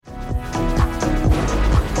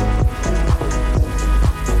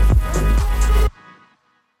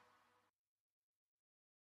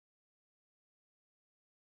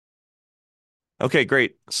Okay,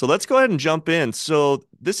 great. So let's go ahead and jump in. So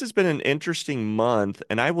this has been an interesting month,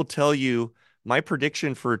 and I will tell you my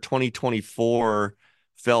prediction for 2024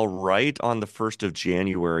 fell right on the 1st of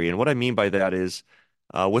January. And what I mean by that is,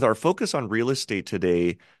 with our focus on real estate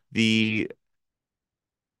today, the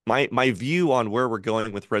my view on where we're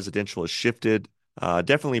going with residential has shifted.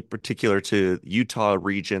 Definitely particular to Utah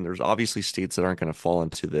region. There's obviously states that aren't going to fall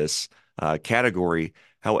into this category.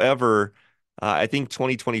 However, I think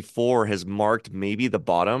 2024 has marked maybe the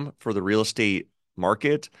bottom for the real estate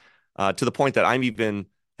market, to the point that I'm even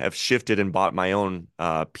have shifted and bought my own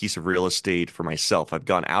piece of real estate for myself. I've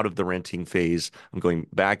gone out of the renting phase. I'm going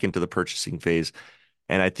back into the purchasing phase.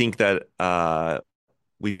 And I think that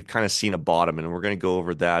we've kind of seen a bottom, and we're going to go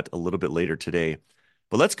over that a little bit later today.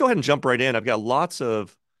 But let's go ahead and jump right in. I've got lots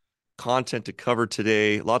of content to cover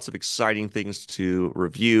today, lots of exciting things to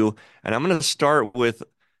review. And I'm going to start with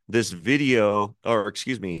this video, or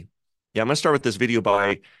excuse me. Yeah, I'm going to start with this video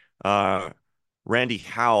by uh, Randy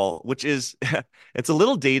Howell, which is, it's a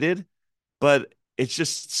little dated, but it's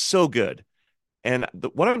just so good. And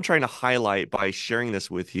what I'm trying to highlight by sharing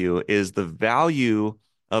this with you is the value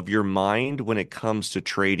of your mind when it comes to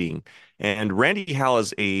trading. And Randy Howell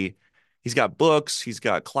he's got books, he's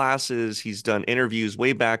got classes, he's done interviews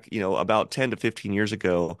way back, about 10 to 15 years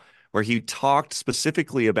ago, where he talked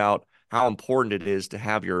specifically about how important it is to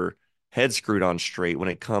have your head screwed on straight when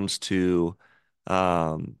it comes to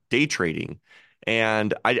day trading.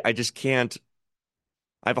 And I just can't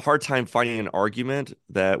I have a hard time finding an argument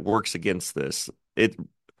that works against this. It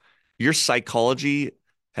Your psychology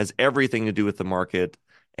has everything to do with the market,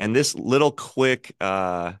 and this little quick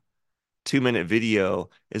 2-minute video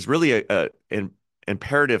is really an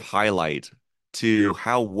imperative highlight to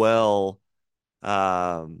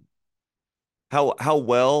um, how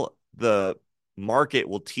well the market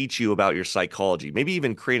will teach you about your psychology, maybe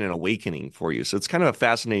even create an awakening for you. So it's kind of a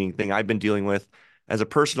fascinating thing I've been dealing with as a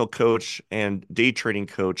personal coach and day trading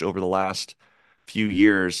coach over the last few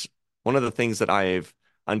years. One of the things that I've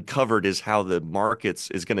uncovered is how the markets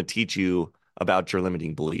is going to teach you about your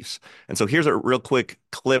limiting beliefs. And so here's a real quick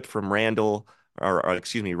clip from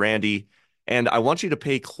excuse me, Randy. And I want you to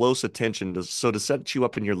pay close attention to set you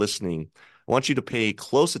up in your listening. I want you to pay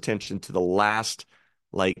close attention to the last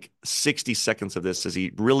like 60 seconds of this as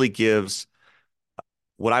he really gives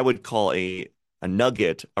what I would call a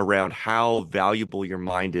nugget around how valuable your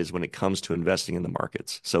mind is when it comes to investing in the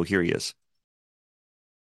markets. So here he is.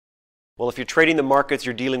 Well, if you're trading the markets,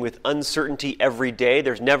 you're dealing with uncertainty every day.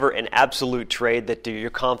 There's never an absolute trade that you're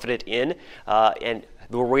confident in. And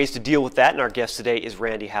there are ways to deal with that. And our guest today is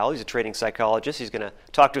Randy Howell. He's a trading psychologist. He's going to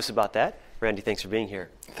talk to us about that. Randy, thanks for being here.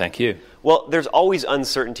 Thank you. Well, there's always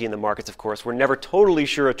uncertainty in the markets, of course. We're never totally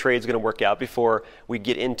sure a trade's going to work out before we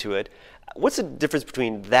get into it. What's the difference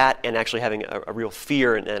between that and actually having a real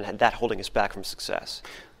fear and that holding us back from success?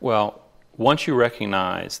 Well, once you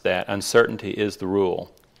recognize that uncertainty is the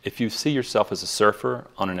rule, if you see yourself as a surfer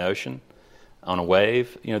on an ocean, on a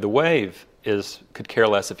wave, the wave could care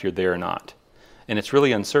less if you're there or not. And it's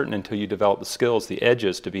really uncertain until you develop the skills, the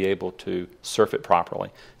edges, to be able to surf it properly.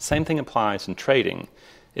 Same thing applies in trading,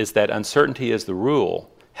 is that uncertainty is the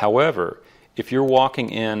rule. However, if you're walking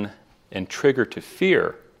in and triggered to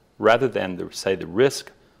fear rather than, the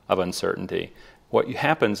risk of uncertainty, what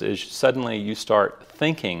happens is suddenly you start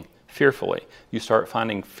thinking fearfully. You start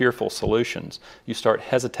finding fearful solutions. You start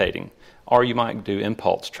hesitating. Or you might do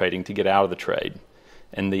impulse trading to get out of the trade.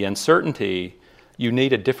 And the uncertainty, you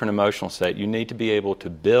need a different emotional state. You need to be able to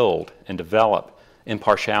build and develop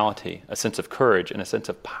impartiality, a sense of courage, and a sense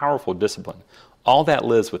of powerful discipline. All that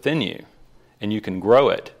lives within you, and you can grow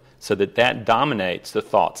it so that dominates the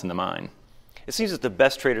thoughts in the mind. It seems that the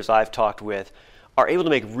best traders I've talked with are able to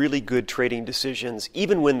make really good trading decisions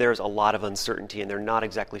even when there's a lot of uncertainty and they're not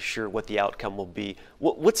exactly sure what the outcome will be.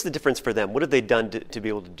 What's the difference for them? What have they done to be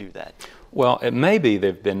able to do that? Well, it may be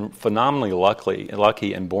they've been phenomenally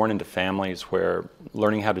lucky and born into families where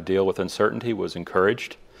learning how to deal with uncertainty was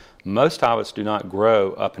encouraged. Most of us do not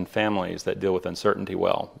grow up in families that deal with uncertainty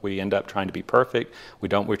well. We end up trying to be perfect.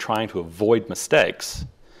 We're trying to avoid mistakes.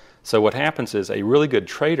 So what happens is a really good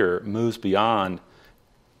trader moves beyond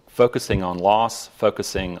focusing on loss,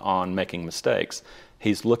 focusing on making mistakes.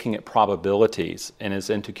 He's looking at probabilities and is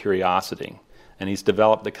into curiosity. And he's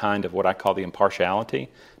developed the kind of what I call the impartiality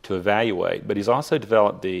to evaluate. But he's also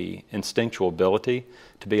developed the instinctual ability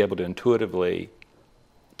to be able to intuitively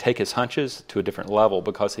take his hunches to a different level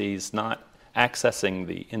because he's not accessing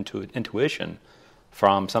the intuition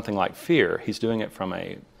from something like fear. He's doing it from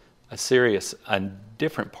a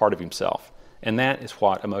different part of himself. And that is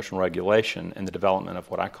what emotional regulation and the development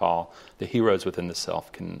of what I call the heroes within the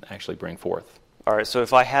self can actually bring forth. All right, so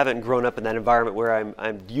if I haven't grown up in that environment where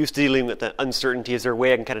I'm used to dealing with the uncertainty, is there a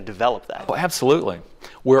way I can kind of develop that? Oh, absolutely.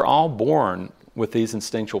 We're all born with these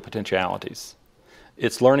instinctual potentialities.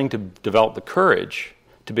 It's learning to develop the courage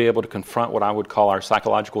to be able to confront what I would call our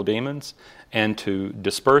psychological demons and to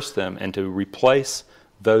disperse them and to replace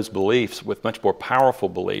those beliefs with much more powerful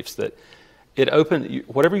beliefs that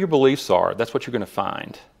whatever your beliefs are, that's what you're going to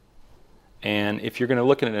find. And if you're going to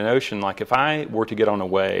look at an ocean, like if I were to get on a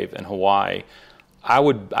wave in Hawaii, I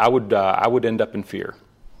would end up in fear.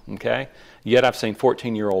 Okay? Yet I've seen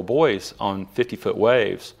 14-year-old boys on 50-foot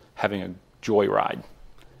waves having a joyride.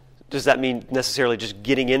 Does that mean necessarily just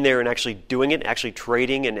getting in there and actually doing it, actually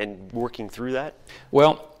trading and working through that?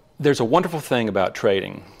 Well, there's a wonderful thing about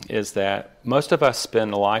trading is that most of us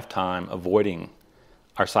spend a lifetime avoiding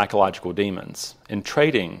our psychological demons. In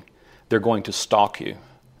trading, they're going to stalk you.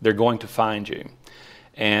 They're going to find you.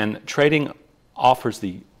 And trading offers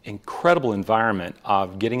the incredible environment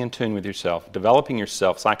of getting in tune with yourself, developing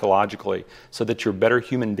yourself psychologically so that you're a better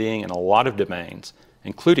human being in a lot of domains,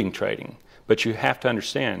 including trading. But you have to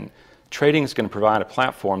understand, trading is going to provide a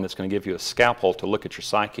platform that's going to give you a scalpel to look at your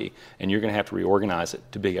psyche, and you're going to have to reorganize it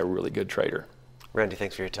to be a really good trader. Randy,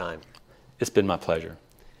 thanks for your time. It's been my pleasure.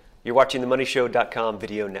 You're watching the MoneyShow.com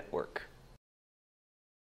video network.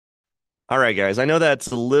 All right, guys, I know that's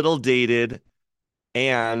a little dated,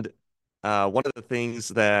 and one of the things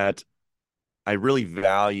that I really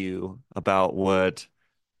value about what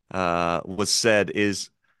was said is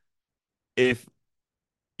if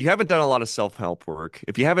you haven't done a lot of self-help work,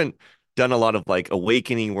 if you haven't done a lot of like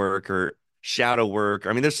awakening work or shadow work,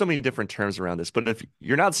 I mean, there's so many different terms around this, but if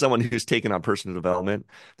you're not someone who's taken on personal development,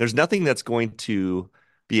 there's nothing that's going to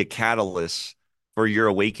be a catalyst for your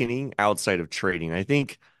awakening outside of trading. I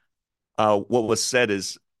think what was said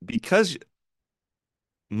is because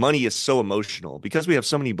money is so emotional, because we have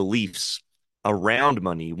so many beliefs around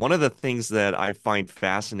money, one of the things that I find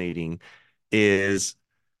fascinating is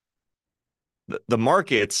the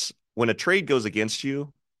markets, when a trade goes against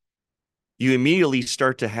you, you immediately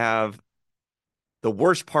start to have the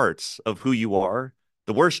worst parts of who you are,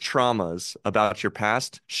 the worst traumas about your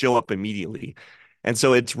past show up immediately. And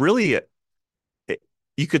so it's really,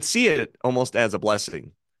 you could see it almost as a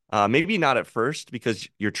blessing. Maybe not at first because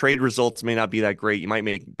your trade results may not be that great. You might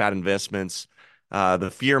make bad investments.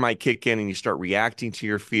 The fear might kick in and you start reacting to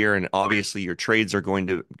your fear. And obviously your trades are going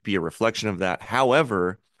to be a reflection of that.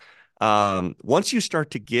 However, once you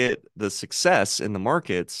start to get the success in the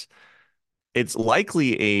markets, it's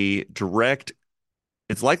likely directly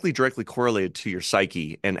correlated to your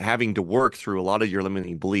psyche and having to work through a lot of your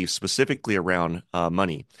limiting beliefs, specifically around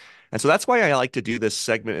money. And so that's why I like to do this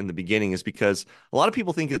segment in the beginning, is because a lot of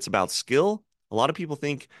people think it's about skill. A lot of people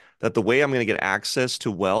think that the way I'm going to get access to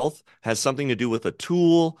wealth has something to do with a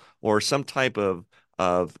tool or some type of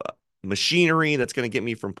machinery that's going to get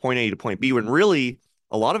me from point A to point B, when really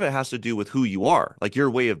a lot of it has to do with who you are, like your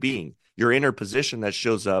way of being, your inner position that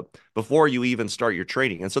shows up before you even start your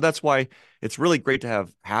trading. And so that's why it's really great to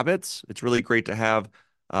have habits. It's really great to have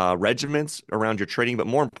regiments around your trading. But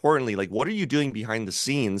more importantly, like, what are you doing behind the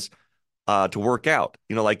scenes to work out?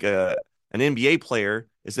 You know, like an NBA player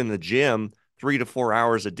is in the gym 3 to 4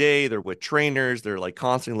 hours a day. They're with trainers. They're like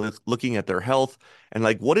constantly looking at their health. And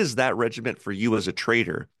like, what is that regiment for you as a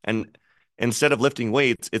trader? And instead of lifting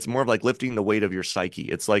weights, it's more of like lifting the weight of your psyche.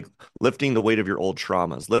 It's like lifting the weight of your old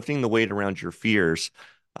traumas, lifting the weight around your fears,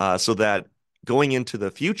 so that going into the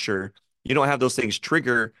future, you don't have those things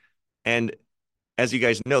trigger. And as you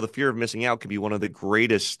guys know, the fear of missing out can be one of the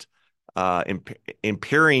greatest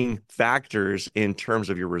impairing factors in terms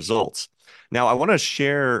of your results. Now, I want to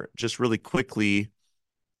share just really quickly,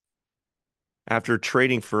 after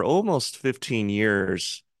trading for almost 15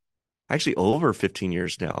 years, actually over 15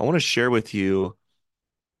 years now, I want to share with you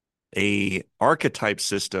a archetype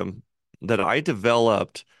system that I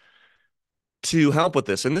developed to help with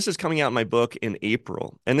this. And this is coming out in my book in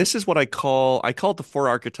April. And this is what I call it the 4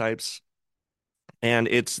 archetypes. And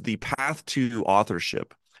it's the path to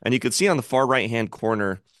authorship. And you can see on the far right-hand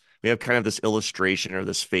corner, we have kind of this illustration or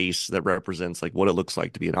this face that represents like what it looks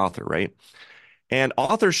like to be an author, right? And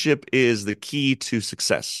authorship is the key to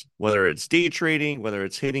success, whether it's day trading, whether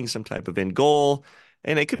it's hitting some type of end goal.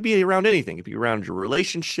 And it could be around anything. It could be around your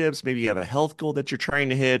relationships. Maybe you have a health goal that you're trying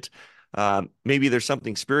to hit. Maybe there's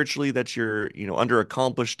something spiritually that you're, under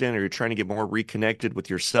accomplished in, or you're trying to get more reconnected with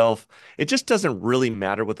yourself. It just doesn't really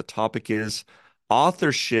matter what the topic is.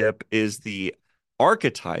 Authorship is the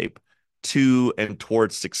archetype to and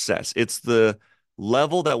towards success. It's the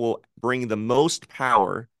level that will bring the most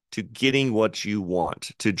power to getting what you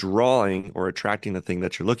want, to drawing or attracting the thing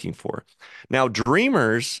that you're looking for. Now,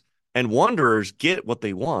 dreamers And wanderers get what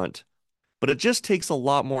they want, but it just takes a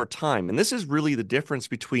lot more time. And this is really the difference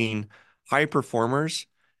between high performers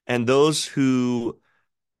and those who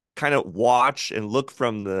kind of watch and look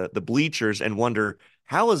from the bleachers and wonder,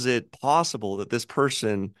 how is it possible that this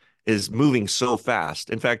person is moving so fast?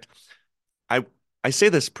 In fact, I I say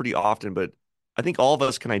this pretty often, but I think all of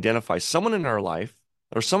us can identify someone in our life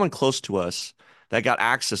or someone close to us that got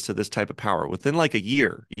access to this type of power within like a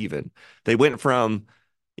year even. They went from,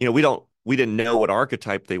 we didn't know what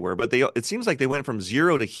archetype they were, but it seems like they went from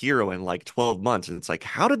zero to hero in like 12 months. And it's like,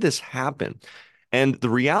 how did this happen? And the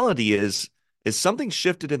reality is something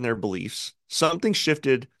shifted in their beliefs, something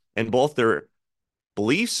shifted in both their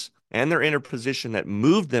beliefs and their inner position that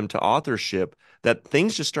moved them to authorship, that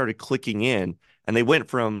things just started clicking in and they went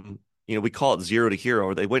from, we call it zero to hero,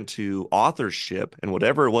 or they went to authorship and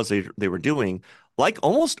whatever it was they were doing, like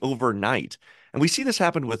almost overnight. And we see this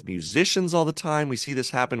happen with musicians all the time. We see this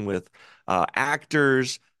happen with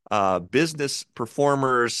actors, business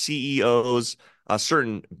performers, CEOs,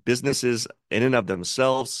 certain businesses in and of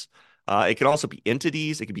themselves. It can also be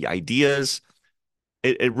entities, it could be ideas.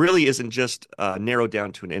 It really isn't just narrowed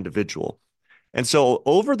down to an individual. And so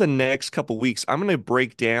over the next couple weeks, I'm going to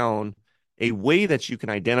break down a way that you can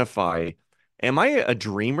identify, am I a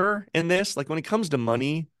dreamer in this? Like when it comes to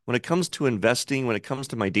money, when it comes to investing, when it comes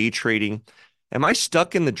to my day trading, am I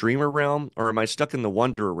stuck in the dreamer realm or am I stuck in the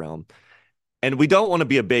wonder realm? And we don't want to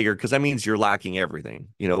be a beggar because that means you're lacking everything.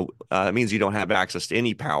 It means you don't have access to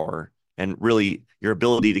any power and really your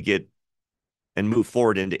ability to get and move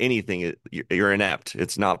forward into anything, you're inept.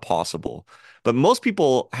 It's not possible. But most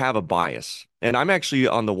people have a bias. And I'm actually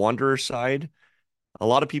on the wanderer side. A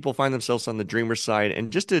lot of people find themselves on the dreamer side.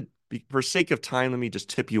 And for sake of time, let me just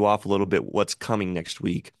tip you off a little bit what's coming next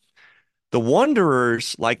week. The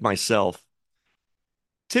wanderers, like myself,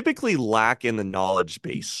 typically lack in the knowledge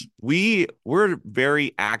base. We're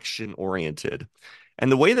very action oriented. And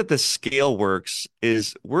the way that the scale works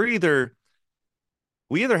is we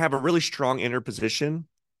either have a really strong inner position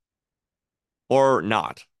or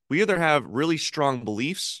not. We either have really strong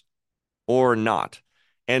beliefs or not.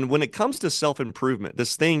 And when it comes to self-improvement,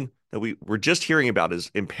 this thing that we're just hearing about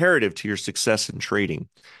is imperative to your success in trading.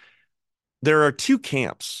 There are two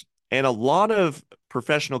camps, and a lot of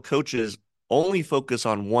professional coaches only focus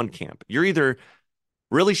on one camp. You're either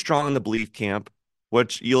really strong in the belief camp,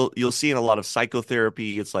 which you'll see in a lot of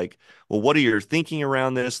psychotherapy. It's like, well, what are your thinking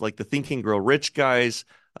around this? Like the Think and Grow Rich guys,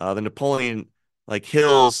 the Napoleon like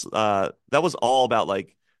Hills, that was all about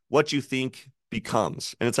like what you think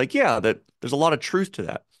becomes. And it's like, yeah, that there's a lot of truth to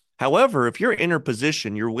that. However, if your inner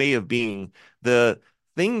position, your way of being, the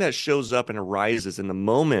thing that shows up and arises in the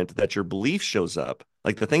moment that your belief shows up,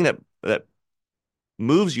 like the thing that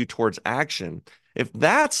moves you towards action, if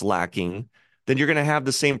that's lacking, then you're going to have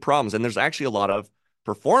the same problems. And there's actually a lot of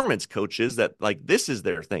performance coaches that like this is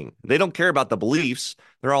their thing. They don't care about the beliefs.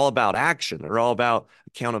 They're all about action. They're all about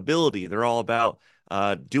accountability. They're all about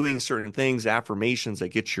doing certain things, affirmations that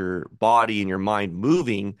get your body and your mind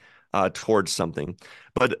moving towards something.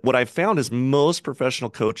 But what I've found is most professional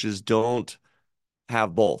coaches don't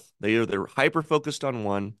have both. They're hyper focused on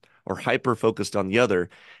one or hyper focused on the other.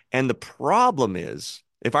 And the problem is,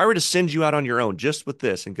 if I were to send you out on your own just with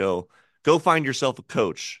this and go find yourself a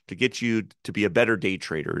coach to get you to be a better day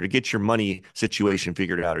trader, or to get your money situation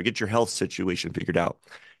figured out, or get your health situation figured out,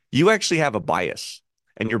 you actually have a bias.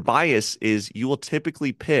 And your bias is you will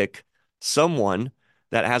typically pick someone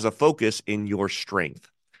that has a focus in your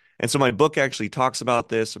strength. And so my book actually talks about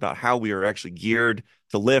this, about how we are actually geared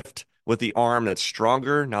to lift with the arm that's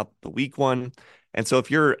stronger, not the weak one. And so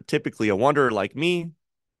if you're typically a wanderer like me,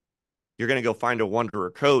 you're going to go find a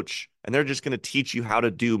wanderer coach and they're just going to teach you how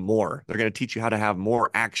to do more. They're going to teach you how to have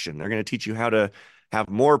more action. They're going to teach you how to have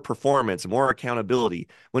more performance, more accountability.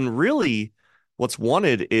 When really what's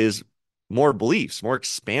wanted is more beliefs, more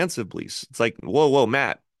expansive beliefs. It's like, whoa,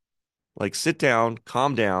 Matt, like sit down,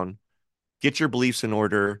 calm down, get your beliefs in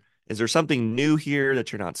order. Is there something new here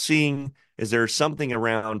that you're not seeing? Is there something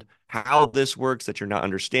around how this works that you're not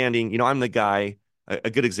understanding? I'm the guy, a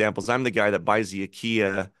good example is I'm the guy that buys the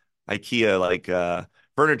IKEA like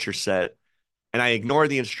furniture set and I ignore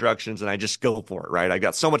the instructions and I just go for it, right? I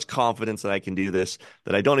got so much confidence that I can do this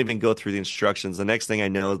that I don't even go through the instructions. The next thing I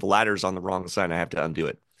know, the ladder's on the wrong side and I have to undo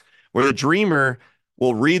it. Where the dreamer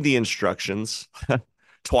will read the instructions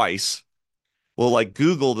twice, will like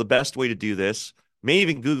Google the best way to do this, may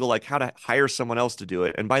even Google like how to hire someone else to do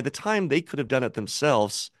it. And by the time they could have done it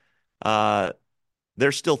themselves, uh,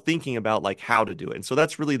 they're still thinking about like how to do it. And so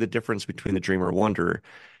that's really the difference between the dreamer and wanderer.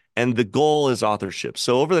 And the goal is authorship.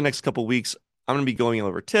 So over the next couple of weeks, I'm going to be going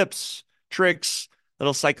over tips, tricks,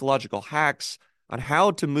 little psychological hacks on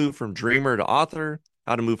how to move from dreamer to author,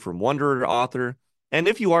 how to move from wanderer to author. And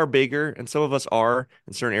if you are bigger, and some of us are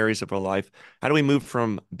in certain areas of our life, how do we move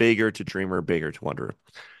from bigger to dreamer, bigger to wanderer?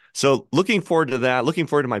 So looking forward to that. Looking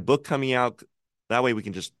forward to my book coming out. That way we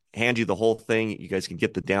can just hand you the whole thing. You guys can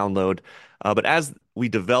get the download. But as we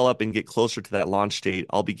develop and get closer to that launch date,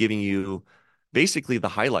 I'll be giving you basically the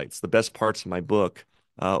highlights, the best parts of my book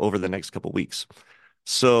over the next couple weeks.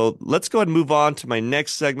 So let's go ahead and move on to my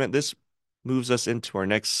next segment. This moves us into our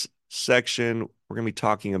next section. We're going to be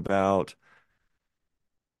talking about,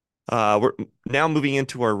 we're now moving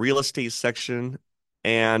into our real estate section.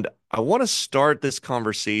 And I want to start this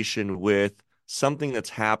conversation with something that's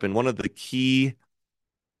happened. One of the key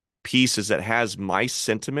pieces that has my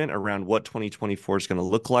sentiment around what 2024 is going to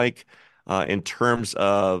look like in terms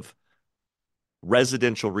of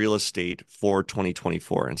residential real estate for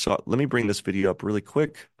 2024. And so let me bring this video up really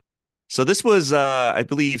quick. So this was, I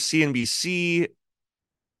believe, CNBC,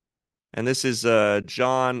 and this is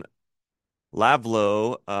John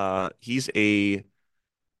Lavlo. He's a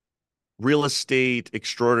residential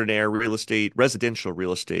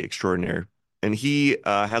real estate extraordinaire. And he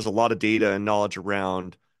has a lot of data and knowledge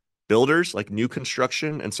around builders, like new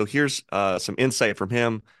construction. And so here's some insight from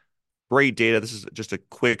him. Great data. This is just a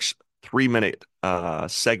quick 3-minute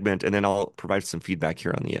segment, and then I'll provide some feedback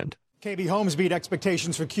here on the end. KB Homes beat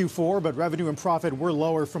expectations for Q4, but revenue and profit were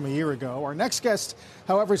lower from a year ago. Our next guest,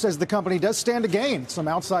 however, says the company does stand to gain some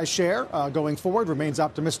outsized share going forward, remains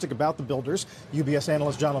optimistic about the builders. UBS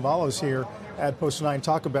analyst John Lovallo is here at Post 9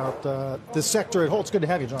 talk about the sector it holds. Good to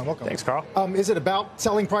have you, John. Welcome. Thanks, Carl. Is it about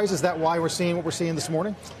selling price? Is that why we're seeing what we're seeing this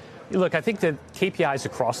morning? Look, I think that KPIs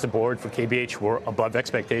across the board for KBH were above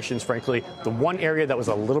expectations, frankly. The one area that was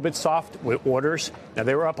a little bit soft with orders, now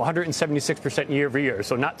they were up 176% year over year,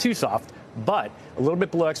 so not too soft, but a little bit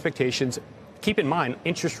below expectations. Keep in mind,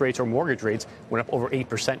 interest rates or mortgage rates went up over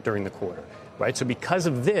 8% during the quarter, right? So because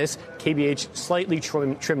of this, KBH slightly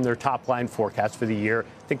trimmed their top line forecast for the year.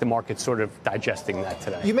 I think the market's sort of digesting that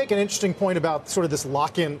today. You make an interesting point about sort of this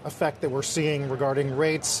lock-in effect that we're seeing regarding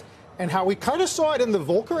rates, and how we kind of saw it in the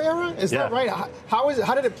Volcker era. Is that right?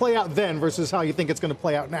 How did it play out then versus how you think it's going to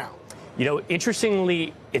play out now? You know,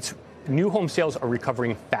 interestingly, new home sales are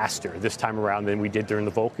recovering faster this time around than we did during the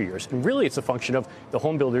Volcker years. And really, it's a function of the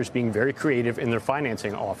home builders being very creative in their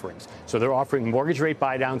financing offerings. So they're offering mortgage rate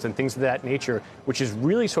buydowns and things of that nature, which is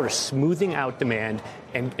really sort of smoothing out demand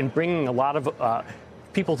and bringing a lot of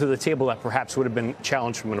people to the table that perhaps would have been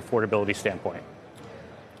challenged from an affordability standpoint.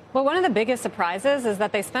 Well, one of the biggest surprises is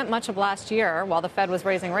that they spent much of last year, while the Fed was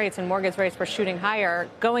raising rates and mortgage rates were shooting higher,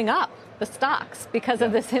 going up the stocks because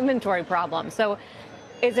of this inventory problem. So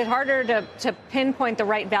is it harder to pinpoint the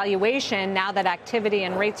right valuation now that activity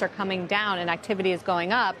and rates are coming down and activity is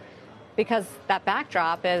going up, because that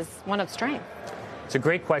backdrop is one of strength? It's a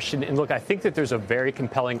great question. And look, I think that there's a very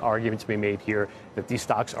compelling argument to be made here that these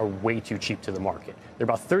stocks are way too cheap to the market. They're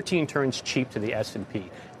about 13 turns cheap to the S&P.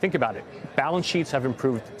 Think about it. Balance sheets have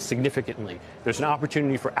improved significantly. There's an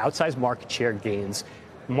opportunity for outsized market share gains.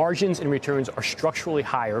 Margins and returns are structurally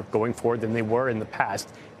higher going forward than they were in the past.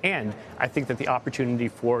 And I think that the opportunity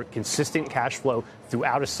for consistent cash flow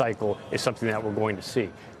throughout a cycle is something that we're going to see.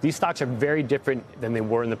 These stocks are very different than they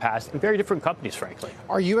were in the past, and very different companies, frankly.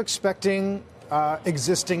 Are you expecting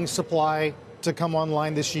existing supply to come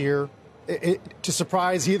online this year to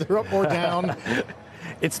surprise either up or down?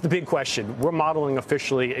 It's the big question. We're modeling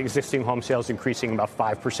officially existing home sales increasing about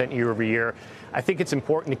 5% year over year. I think it's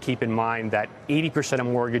important to keep in mind that 80% of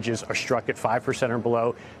mortgages are struck at 5% or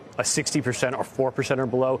below, 60% or 4% or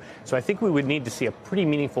below. So I think we would need to see a pretty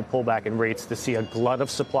meaningful pullback in rates to see a glut of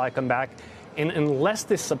supply come back. And unless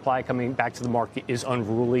this supply coming back to the market is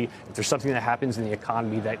unruly, if there's something that happens in the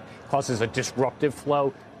economy that causes a disruptive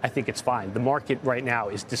flow, I think it's fine. The market right now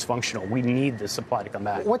is dysfunctional. We need the supply to come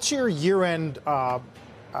back. What's your year-end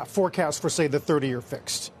forecast for, say, the 30-year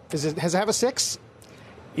fixed? Has it have a 6?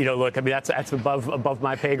 You know, look, I mean, that's above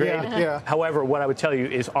my pay grade. Yeah. However, what I would tell you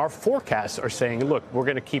is our forecasts are saying, look, we're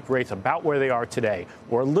going to keep rates about where they are today.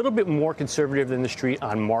 We're a little bit more conservative than the street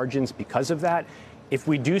on margins because of that. If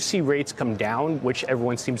we do see rates come down, which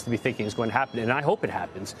everyone seems to be thinking is going to happen, and I hope it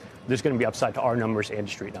happens, there's going to be upside to our numbers and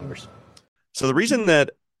street numbers. So the reason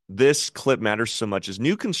that this clip matters so much is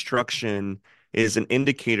new construction is an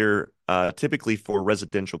indicator typically for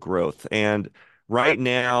residential growth. And right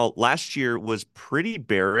now, last year was pretty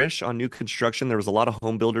bearish on new construction. There was a lot of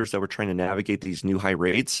home builders that were trying to navigate these new high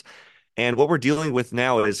rates. And what we're dealing with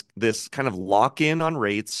now is this kind of lock-in on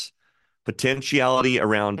rates, potentiality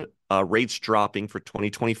around rates dropping for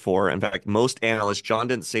 2024. In fact, most analysts, John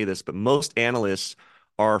didn't say this, but most analysts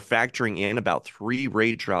are factoring in about 3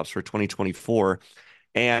 rate drops for 2024.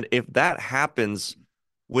 And if that happens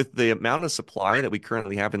with the amount of supply that we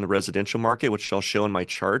currently have in the residential market, which I'll show in my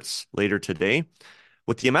charts later today,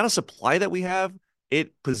 with the amount of supply that we have,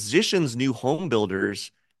 it positions new home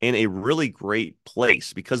builders in a really great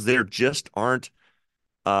place because there just aren't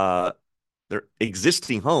there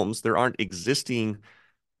existing homes. There aren't existing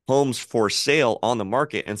homes for sale on the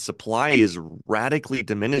market, and supply is radically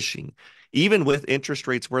diminishing. Even with interest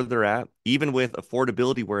rates where they're at, even with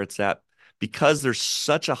affordability where it's at, because there's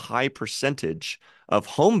such a high percentage of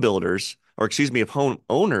home builders, or excuse me, of home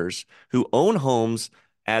owners who own homes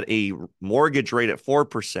at a mortgage rate at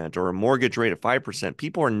 4% or a mortgage rate at 5%,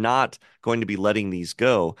 people are not going to be letting these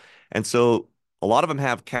go. And so a lot of them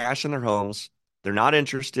have cash in their homes. They're not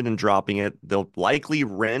interested in dropping it. They'll likely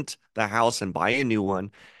rent the house and buy a new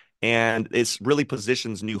one. And it really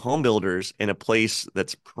positions new home builders in a place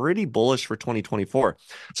that's pretty bullish for 2024.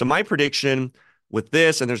 So my prediction with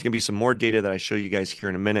this, and there's going to be some more data that I show you guys here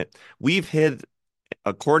in a minute, we've hit,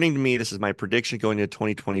 according to me, this is my prediction going into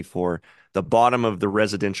 2024, the bottom of the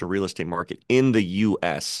residential real estate market in the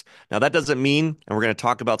US. Now, that doesn't mean, and we're going to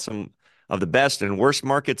talk about some of the best and worst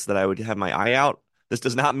markets that I would have my eye out. This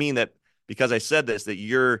does not mean that because I said this, that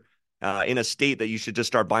you're in a state that you should just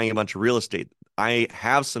start buying a bunch of real estate. I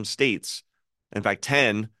have some states, in fact,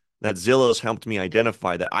 10, that Zillow's helped me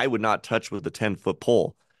identify that I would not touch with the 10-foot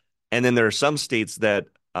pole. And then there are some states that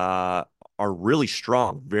are really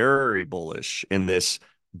strong, very bullish in this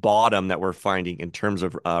bottom that we're finding in terms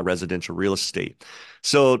of residential real estate.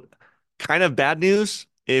 So kind of bad news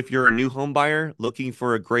if you're a new home buyer looking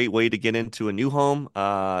for a great way to get into a new home.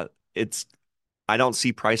 I don't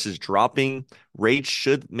see prices dropping. Rates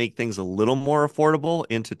should make things a little more affordable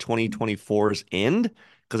into 2024's end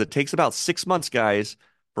because it takes about 6 months, guys,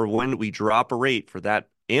 for when we drop a rate for that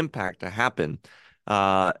impact to happen.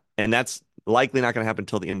 And that's likely not going to happen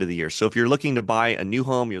until the end of the year. So if you're looking to buy a new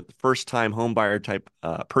home, you're the first-time home buyer type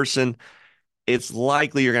person, it's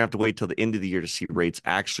likely you're going to have to wait till the end of the year to see rates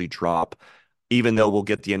actually drop, even though we'll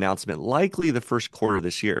get the announcement likely the first quarter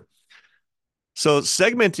this year. So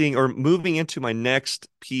segmenting or moving into my next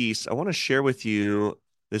piece, I want to share with you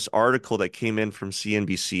this article that came in from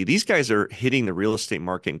CNBC. These guys are hitting the real estate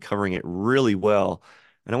market and covering it really well.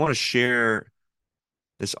 And I want to share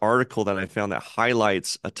this article that I found that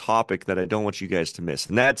highlights a topic that I don't want you guys to miss.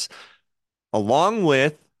 And that's along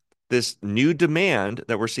with this new demand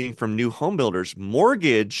that we're seeing from new home builders,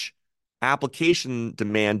 mortgage application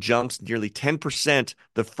demand jumps nearly 10%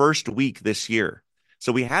 the first week this year.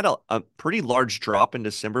 So we had a pretty large drop in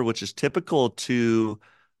December, which is typical to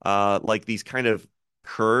like these kind of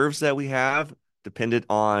curves that we have dependent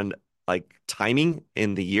on like timing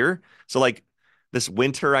in the year. So like this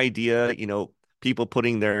winter idea, people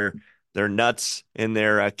putting their nuts in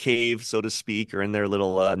their cave, so to speak, or in their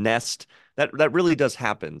little nest. That really does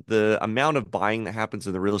happen. The amount of buying that happens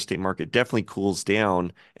in the real estate market definitely cools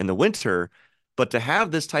down in the winter. But to have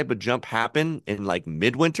this type of jump happen in like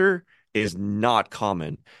midwinter is not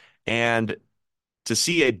common. And to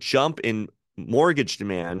see a jump in mortgage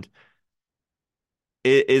demand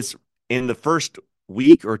is in the first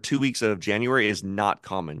week or 2 weeks of January is not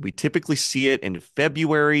common. We typically see it in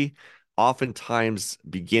February, oftentimes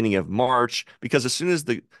beginning of March, because as soon as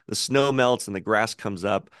the snow melts and the grass comes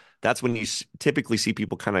up, that's when you typically see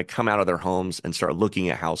people kind of come out of their homes and start looking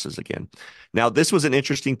at houses again. Now, this was an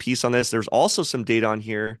interesting piece on this. There's also some data on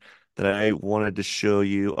here that I wanted to show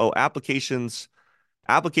you. Oh, applications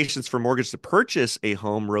for mortgage to purchase a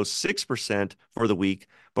home rose 6% for the week,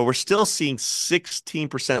 but we're still seeing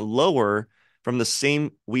 16% lower from the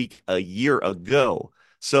same week a year ago.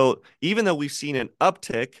 So even though we've seen an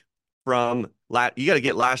uptick from you got to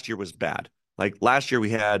get last year was bad. Like last year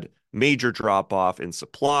we had major drop off in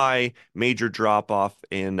supply, major drop off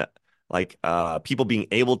in like people being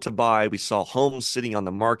able to buy. We saw homes sitting on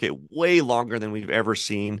the market way longer than we've ever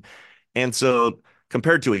seen. And so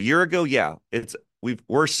compared to a year ago, yeah,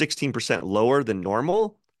 we're 16% lower than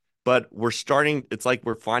normal, but it's like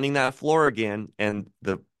we're finding that floor again, and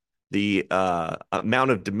the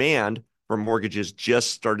amount of demand for mortgages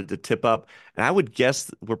just started to tip up. And I would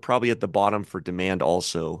guess we're probably at the bottom for demand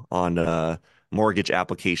also on mortgage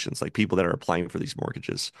applications, like people that are applying for these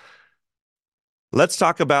mortgages. Let's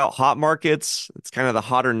talk about hot markets. It's kind of the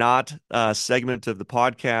hot or not segment of the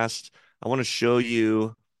podcast. I want to show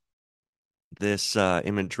you this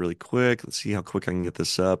image really quick. Let's see how quick I can get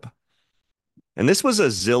this up. And this was a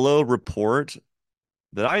Zillow report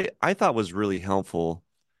that I thought was really helpful.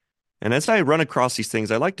 And as I run across these things,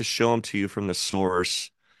 I like to show them to you from the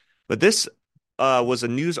source. But this was a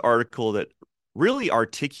news article that really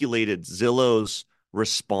articulated Zillow's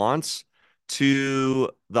response to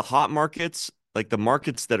the hot markets, like the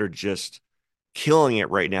markets that are just killing it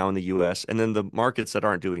right now in the US, and then the markets that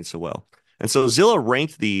aren't doing so well. And so Zillow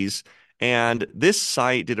ranked these, and this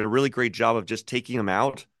site did a really great job of just taking them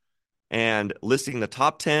out and listing the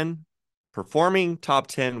top 10 performing, top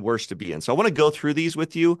 10 worst to be in. So I want to go through these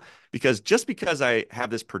with you because I have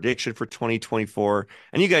this prediction for 2024,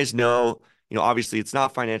 and you guys know, obviously it's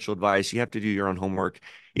not financial advice. You have to do your own homework.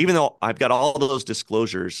 Even though I've got all those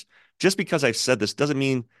disclosures, just because I've said this doesn't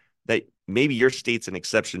mean that maybe your state's an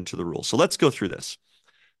exception to the rule. So let's go through this.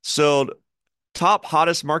 So top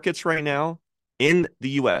hottest markets right now in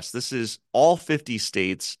the US, this is all 50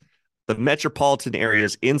 states, the metropolitan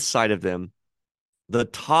areas inside of them. The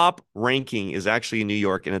top ranking is actually in New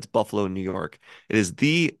York, and it's Buffalo, New York. It is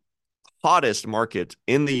the hottest market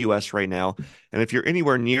in the US right now. And if you're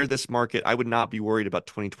anywhere near this market, I would not be worried about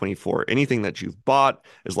 2024. Anything that you've bought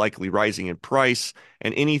is likely rising in price,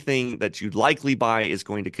 and anything that you'd likely buy is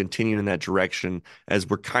going to continue in that direction as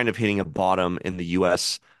we're kind of hitting a bottom in the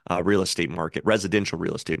US real estate market, residential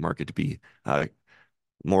real estate market to be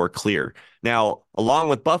more clear. Now, along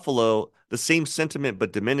with Buffalo, the same sentiment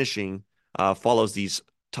but diminishing follows these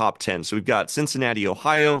top 10. So we've got Cincinnati,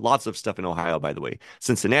 Ohio, lots of stuff in Ohio, by the way.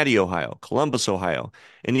 Cincinnati, Ohio, Columbus, Ohio,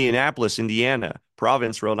 Indianapolis, Indiana,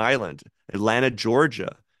 Providence, Rhode Island, Atlanta,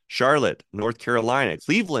 Georgia, Charlotte, North Carolina,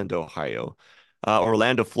 Cleveland, Ohio,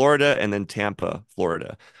 Orlando, Florida, and then Tampa,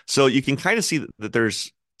 Florida. So you can kind of see that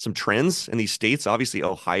there's some trends in these states. Obviously,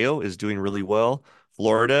 Ohio is doing really well.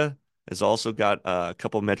 Florida has also got a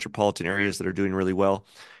couple of metropolitan areas that are doing really well.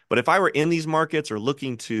 But if I were in these markets or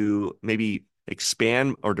looking to maybe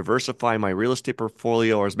expand or diversify my real estate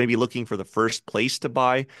portfolio, or is maybe looking for the first place to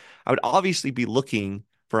buy, I would obviously be looking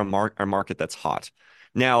for a market that's hot.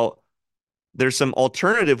 Now, there's some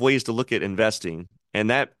alternative ways to look at investing, and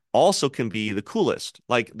that also can be the coolest.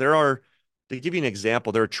 Like to give you an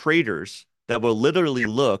example, there are traders that will literally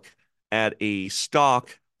look at a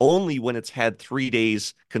stock only when it's had 3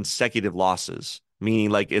 days consecutive losses, meaning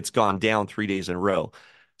like it's gone down 3 days in a row.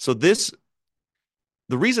 So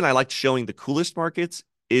the reason I like showing the coolest markets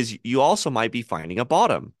is you also might be finding a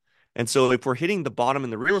bottom. And so if we're hitting the bottom in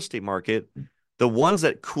the real estate market, the ones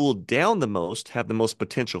that cooled down the most have the most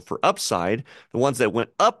potential for upside. The ones that went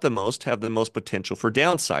up the most have the most potential for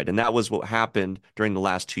downside. And that was what happened during the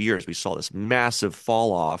last 2 years. We saw this massive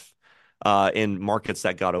fall off in markets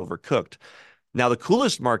that got overcooked. Now, the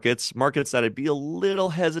coolest markets that I'd be a little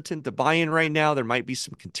hesitant to buy in right now, there might be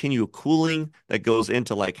some continual cooling that goes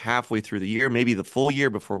into like halfway through the year, maybe the full year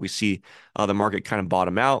before we see the market kind of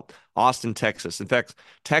bottom out. Austin, Texas. In fact,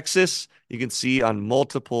 Texas, you can see on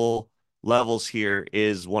multiple levels here,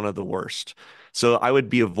 is one of the worst. So I would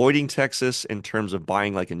be avoiding Texas in terms of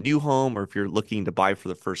buying like a new home, or if you're looking to buy for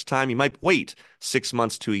the first time, you might wait 6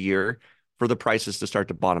 months to a year for the prices to start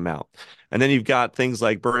to bottom out. And then you've got things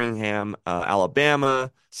like Birmingham,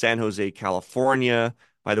 Alabama, San Jose, California.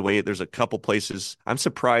 By the way, there's a couple places. I'm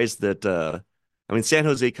surprised that, San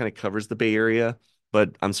Jose kind of covers the Bay Area,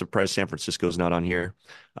 but I'm surprised San Francisco is not on here.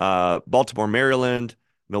 Baltimore, Maryland,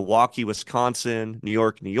 Milwaukee, Wisconsin, New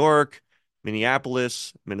York,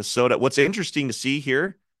 Minneapolis, Minnesota. What's interesting to see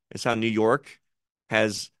here is how New York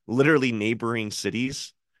has literally neighboring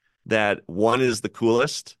cities that one is the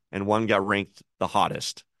coolest and one got ranked the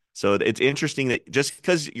hottest. So it's interesting that just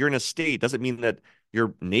because you're in a state doesn't mean that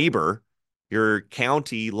your neighbor, your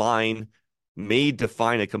county line may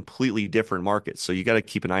define a completely different market. So you got to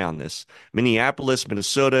keep an eye on this. Minneapolis,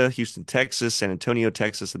 Minnesota, Houston, Texas, San Antonio,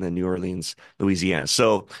 Texas, and then New Orleans, Louisiana.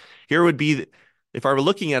 So here would be, if I were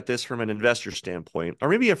looking at this from an investor standpoint, or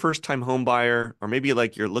maybe a first-time home buyer, or maybe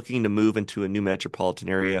like you're looking to move into a new metropolitan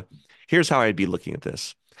area, here's how I'd be looking at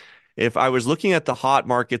this. If I was looking at the hot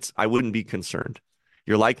markets, I wouldn't be concerned.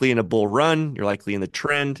 You're likely in a bull run. You're likely in the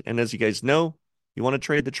trend. And as you guys know, you want to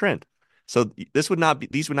trade the trend. So these would not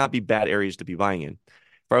be bad areas to be buying in.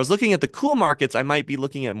 If I was looking at the cool markets, I might be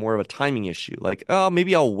looking at more of a timing issue. Like, oh,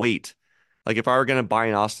 maybe I'll wait. Like if I were going to buy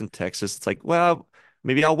in Austin, Texas, it's like, well,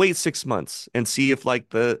 maybe I'll wait 6 months and see if like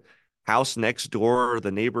the house next door or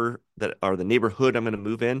the neighborhood I'm going to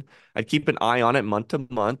move in, I'd keep an eye on it month to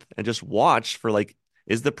month and just watch for like,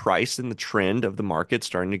 is the price and the trend of the market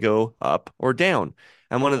starting to go up or down?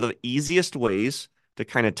 And one of the easiest ways to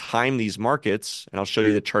kind of time these markets, and I'll show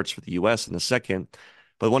you the charts for the US in a second,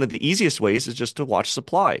 but one of the easiest ways is just to watch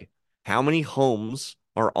supply. How many homes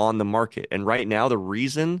are on the market? And right now, the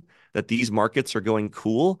reason that these markets are going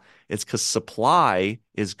cool is because supply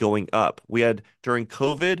is going up. We had, during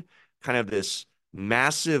COVID, kind of this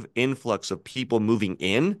massive influx of people moving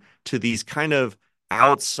in to these kind of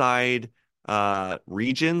outside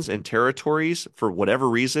regions and territories for whatever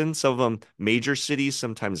reason. Some of them major cities,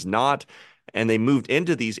 sometimes not. And they moved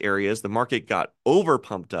into these areas. The market got over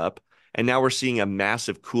pumped up, and now we're seeing a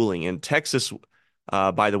massive cooling. And Texas,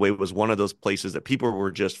 by the way, was one of those places that people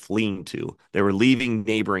were just fleeing to. They were leaving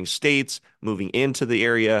neighboring states, moving into the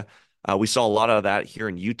area. We saw a lot of that here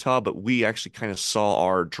in Utah, but we actually kind of saw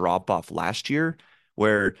our drop off last year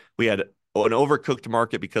where we had an overcooked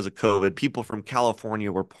market because of COVID. People from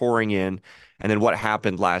California were pouring in. And then what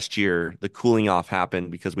happened last year? The cooling off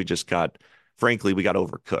happened because frankly, we got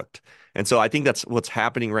overcooked. And so I think that's what's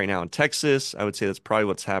happening right now in Texas. I would say that's probably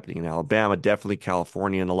what's happening in Alabama, definitely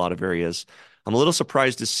California in a lot of areas. I'm a little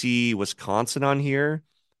surprised to see Wisconsin on here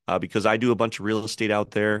because I do a bunch of real estate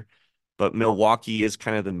out there, but Milwaukee is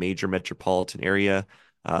kind of the major metropolitan area.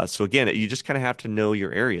 So again, you just kind of have to know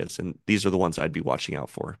your areas, and these are the ones I'd be watching out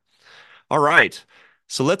for. All right,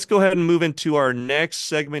 so let's go ahead and move into our next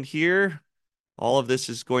segment here. All of this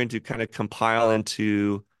is going to kind of compile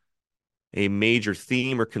into a major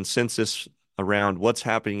theme or consensus around what's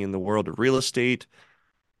happening in the world of real estate.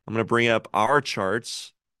 I'm going to bring up our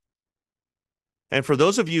charts. And for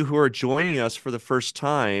those of you who are joining us for the first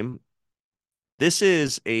time, this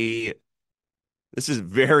is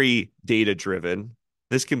very data driven.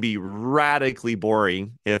 This can be radically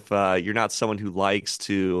boring if you're not someone who likes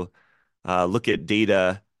to look at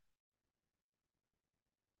data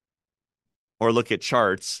or look at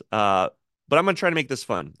charts. But I'm going to try to make this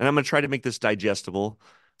fun, and I'm going to try to make this digestible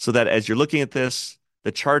so that as you're looking at this,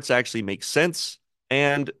 the charts actually make sense,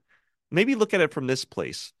 and maybe look at it from this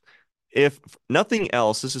place. If nothing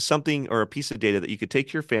else, this is something or a piece of data that you could take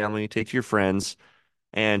to your family, take to your friends,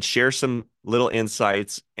 and share some little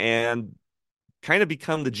insights and kind of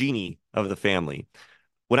become the genie of the family.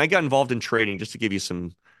 When I got involved in trading, just to give you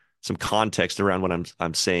some context around what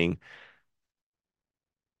I'm saying,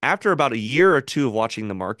 after about a year or two of watching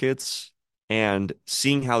the markets and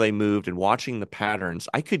seeing how they moved and watching the patterns,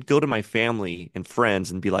 I could go to my family and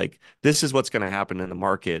friends and be like, this is what's going to happen in the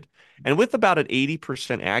market. And with about an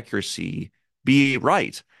 80% accuracy, be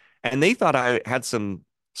right. And they thought I had some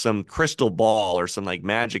crystal ball or some like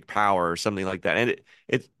magic power or something like that. And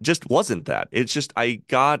it just wasn't that. It's just I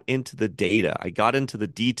got into the data. I got into the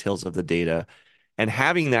details of the data. And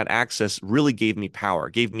having that access really gave me power,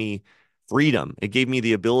 gave me freedom. It gave me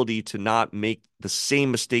the ability to not make the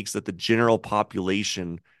same mistakes that the general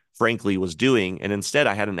population, frankly, was doing. And instead,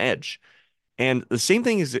 I had an edge. And the same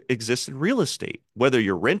thing exists in real estate, whether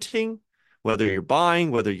you're renting, whether you're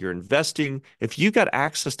buying, whether you're investing. If you got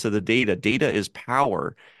access to the data, data is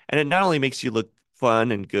power. And it not only makes you look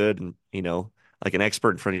fun and good and, like an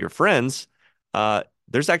expert in front of your friends,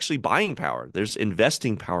 there's actually buying power. There's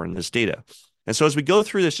investing power in this data. And so as we go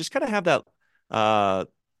through this, just kind of have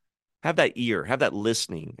that ear, have that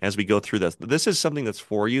listening as we go through this. This is something that's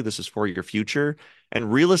for you. This is for your future.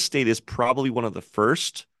 And real estate is probably one of the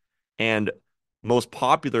first and most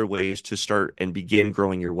popular ways to start and begin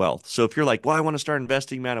growing your wealth. So if you're like, well, I want to start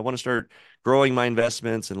investing, man, I want to start growing my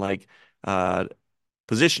investments and like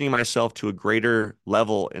positioning myself to a greater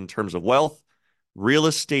level in terms of wealth, real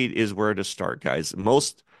estate is where to start, guys.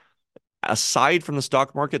 Aside from the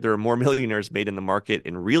stock market, there are more millionaires made in the market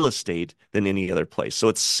in real estate than any other place. So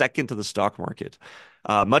it's second to the stock market.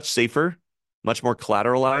 Much safer, much more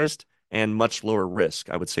collateralized, and much lower risk,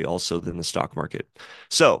 I would say, also than the stock market.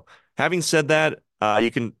 So having said that,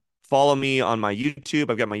 you can follow me on my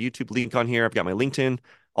YouTube. I've got my YouTube link on here. I've got my LinkedIn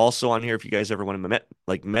also on here. If you guys ever want to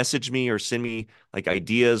message me or send me like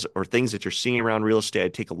ideas or things that you're seeing around real estate, I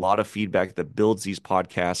take a lot of feedback that builds these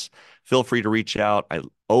podcasts. Feel free to reach out. I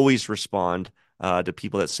always respond to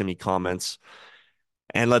people that send me comments.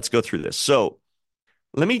 And let's go through this. So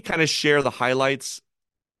let me kind of share the highlights.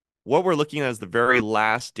 What we're looking at is the very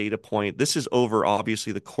last data point. This is over,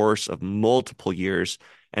 obviously, the course of multiple years.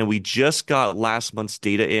 And we just got last month's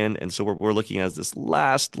data in. And so we're looking at this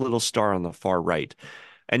last little star on the far right.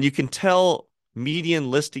 And you can tell median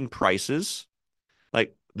listing prices,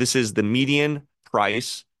 like this is the median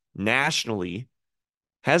price nationally,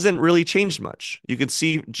 hasn't really changed much. You can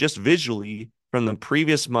see just visually from the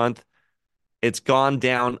previous month, it's gone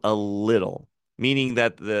down a little, meaning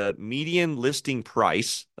that the median listing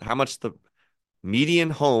price, how much the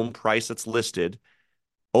median home price that's listed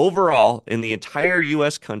overall in the entire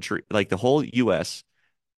US country, like the whole US,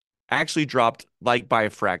 actually dropped like by a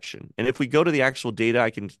fraction. And if we go to the actual data, I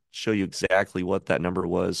can show you exactly what that number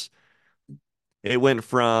was. It went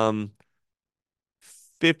from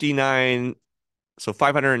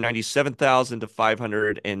 597,000 to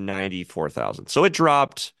 594,000. So it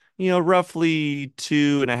dropped, roughly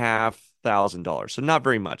 $2,500. So not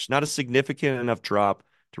very much, not a significant enough drop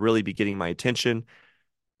to really be getting my attention.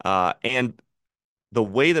 And the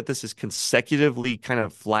way that this is consecutively kind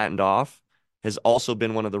of flattened off has also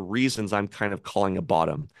been one of the reasons I'm kind of calling a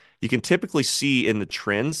bottom. You can typically see in the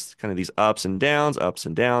trends, kind of these ups and downs, ups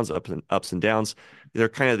and downs, ups and downs. They're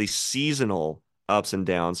kind of these seasonal ups and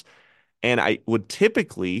downs. And I would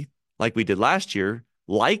typically, like we did last year,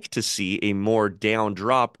 like to see a more down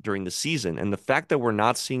drop during the season. And the fact that we're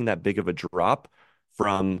not seeing that big of a drop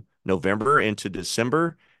from November into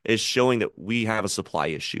December is showing that we have a supply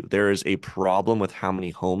issue. There is a problem with how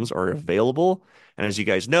many homes are available. And as you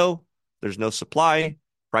guys know, there's no supply,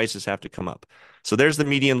 prices have to come up. So there's the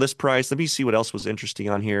median list price. Let me see what else was interesting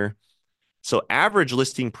on here. So average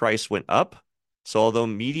listing price went up. So although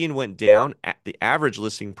median went down, the average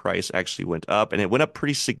listing price actually went up, and it went up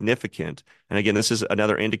pretty significant. And again, this is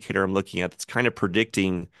another indicator I'm looking at that's kind of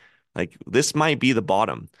predicting like this might be the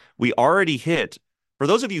bottom. We already hit, for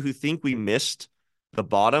those of you who think we missed the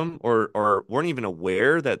bottom or weren't even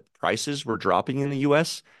aware that prices were dropping in the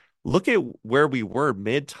US, look at where we were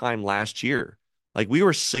mid-time last year. Like we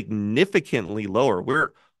were significantly lower.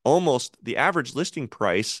 The average listing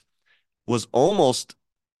price was almost,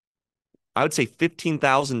 I would say,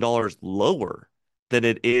 $15,000 lower than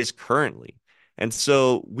it is currently. And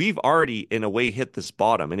so we've already, in a way, hit this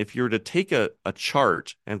bottom. And if you were to take a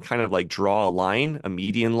chart and kind of like draw a line, a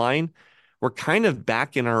median line, we're kind of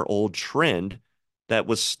back in our old trend that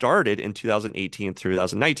was started in 2018 through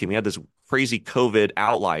 2019. We had this crazy COVID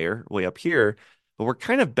outlier way up here, but we're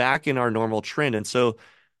kind of back in our normal trend. And so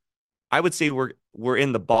I would say we're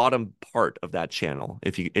in the bottom part of that channel,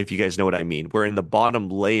 if you guys know what I mean. We're in the bottom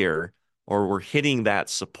layer, or we're hitting that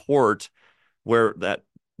support where that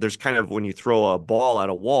there's kind of, when you throw a ball at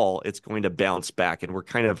a wall, it's going to bounce back. And we're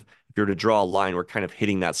kind of, if you're to draw a line, we're kind of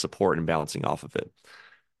hitting that support and bouncing off of it.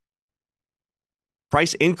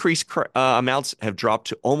 Price increase amounts have dropped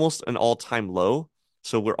to almost an all-time low.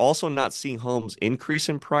 So we're also not seeing homes increase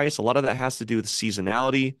in price. A lot of that has to do with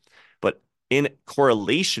seasonality. But in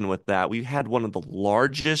correlation with that, we've had one of the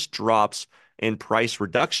largest drops in price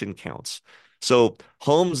reduction counts. So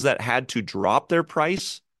homes that had to drop their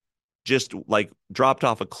price just like dropped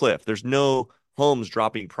off a cliff. There's no homes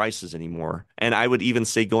dropping prices anymore. And I would even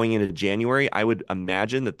say going into January, I would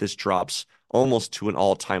imagine that this drops almost to an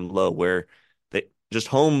all-time low where just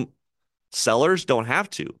home sellers don't have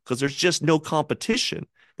to, because there's just no competition.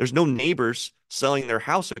 There's no neighbors selling their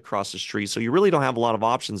house across the street. So you really don't have a lot of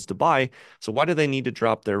options to buy. So why do they need to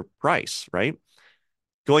drop their price, right?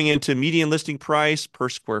 Going into median listing price per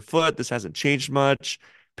square foot, this hasn't changed much.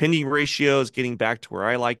 Pending ratio is getting back to where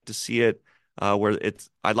I like to see it,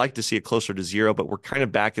 I'd like to see it closer to 0, but we're kind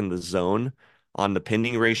of back in the zone on the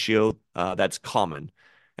pending ratio. That's common.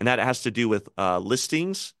 And that has to do with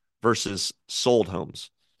listings versus sold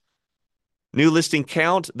homes. New listing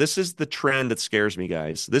count. This is the trend that scares me,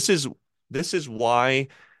 guys. This is why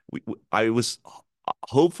I was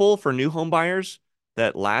hopeful for new home buyers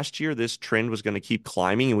that last year this trend was going to keep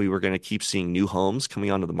climbing and we were going to keep seeing new homes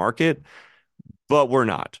coming onto the market, but we're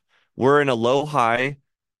not. We're in a low high.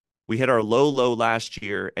 We hit our low last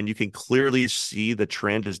year, and you can clearly see the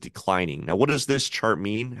trend is declining. Now, what does this chart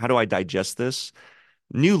mean? How do I digest this?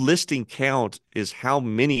 New listing count is how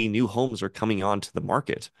many new homes are coming onto the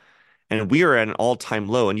market. And we are at an all-time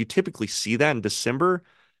low. And you typically see that in December.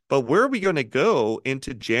 But where are we going to go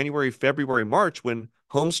into January, February, March when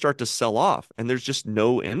homes start to sell off and there's just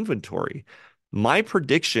no inventory? My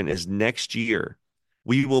prediction is next year,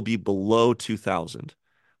 we will be below 2,000.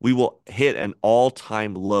 We will hit an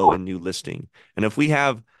all-time low in new listing. And if we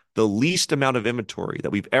have the least amount of inventory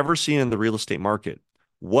that we've ever seen in the real estate market,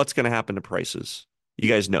 what's going to happen to prices? You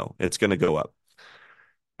guys know it's going to go up.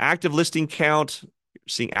 Active listing count,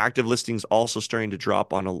 seeing active listings also starting to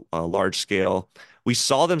drop on a large scale. We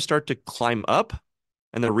saw them start to climb up,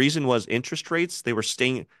 and the reason was interest rates. They were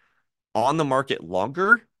staying on the market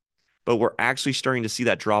longer, but we're actually starting to see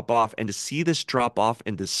that drop off. And to see this drop off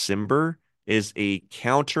in December is a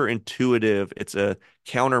counterintuitive, it's a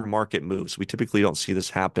counter market move. So we typically don't see this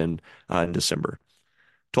happen in December.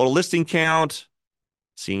 Total listing count,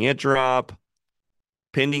 seeing it drop.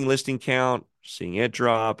 Pending listing count, seeing it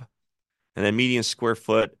drop. And then median square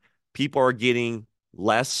foot, people are getting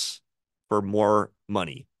less for more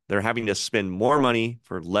money. They're having to spend more money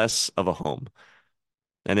for less of a home.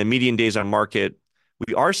 And then median days on market,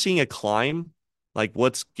 we are seeing a climb. Like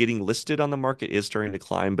what's getting listed on the market is starting to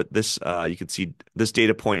climb, but this, you can see this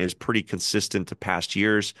data point is pretty consistent to past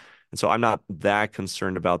years. And so I'm not that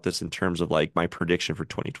concerned about this in terms of like my prediction for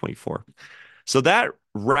 2024. So that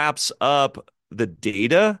wraps up the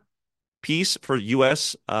data piece for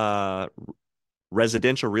U.S.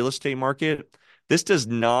 Residential real estate market. This does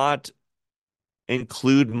not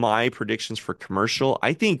include my predictions for commercial.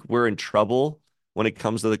 I think we're in trouble when it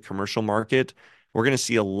comes to the commercial market. We're going to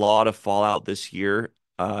see a lot of fallout this year.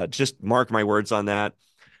 Just mark my words on that.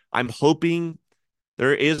 I'm hoping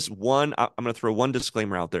there is one. I'm going to throw one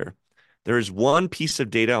disclaimer out there. There is one piece of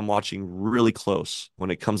data I'm watching really close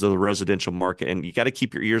when it comes to the residential market, and you got to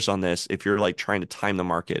keep your ears on this if you're like trying to time the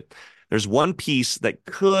market. There's one piece that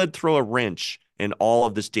could throw a wrench in all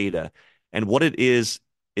of this data, and what it is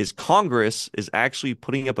Congress is actually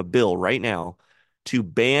putting up a bill right now to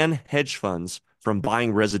ban hedge funds from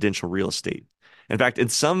buying residential real estate. In fact, in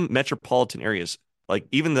some metropolitan areas, like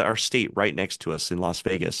even our state right next to us in Las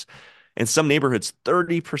Vegas, in some neighborhoods,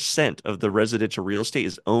 30% of the residential real estate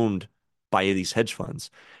is owned by these hedge funds.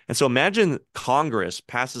 And so imagine Congress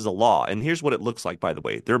passes a law, and here's what it looks like, by the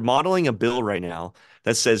way. They're modeling a bill right now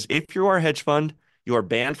that says if you are a hedge fund, you are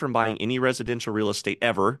banned from buying any residential real estate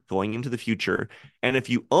ever going into the future. And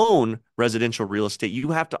if you own residential real estate,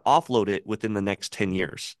 you have to offload it within the next 10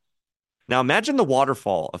 years. Now, imagine the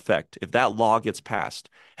waterfall effect if that law gets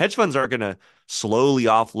passed. Hedge funds are going to slowly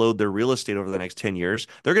offload their real estate over the next 10 years.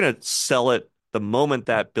 They're going to sell it the moment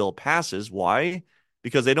that bill passes. Why?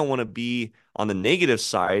 Because they don't want to be on the negative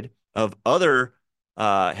side of other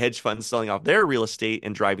hedge funds selling off their real estate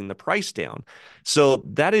and driving the price down. So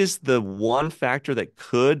that is the one factor that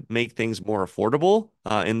could make things more affordable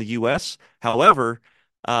in the U.S. However,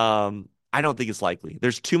 I don't think it's likely.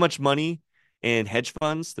 There's too much money in hedge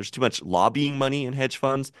funds. There's too much lobbying money in hedge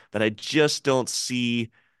funds that I just don't see.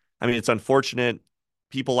 I mean, it's unfortunate.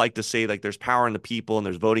 People like to say like there's power in the people and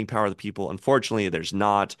there's voting power of the people. Unfortunately, there's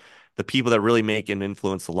not. The people that really make and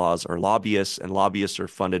influence the laws are lobbyists, and lobbyists are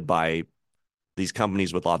funded by these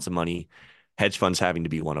companies with lots of money, hedge funds having to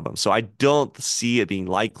be one of them. So I don't see it being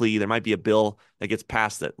likely. There might be a bill that gets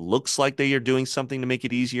passed that looks like they are doing something to make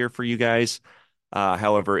it easier for you guys.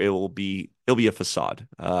 However, it'll be a facade.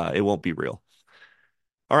 It won't be real.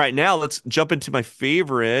 All right, now let's jump into my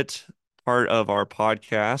favorite part of our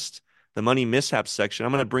podcast, the money mishaps section.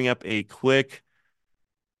 I'm going to bring up a quick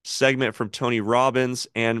segment from Tony Robbins.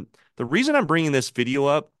 And the reason I'm bringing this video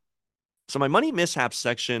up, so my money mishaps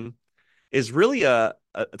section is really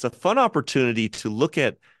it's a fun opportunity to look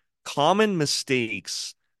at common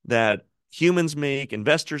mistakes that humans make,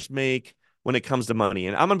 investors make when it comes to money.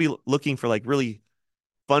 And I'm going to be looking for like really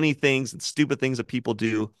funny things and stupid things that people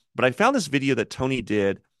do. But I found this video that Tony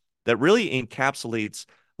did that really encapsulates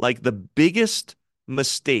like the biggest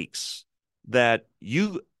mistakes that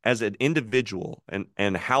you as an individual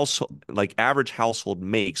and household, like average household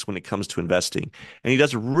makes when it comes to investing. And he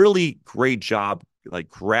does a really great job like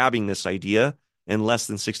grabbing this idea in less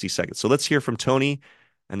than 60 seconds. So let's hear from Tony,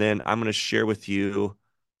 and then I'm going to share with you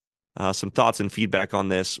some thoughts and feedback on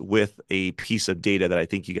this with a piece of data that I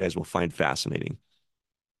think you guys will find fascinating.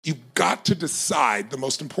 You've got to decide the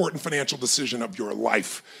most important financial decision of your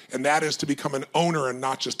life, and that is to become an owner and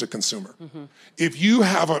not just a consumer. Mm-hmm. If you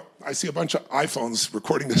have I see a bunch of iPhones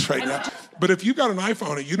recording this right now, but if you got an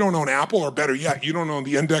iPhone and you don't own Apple, or better yet, you don't own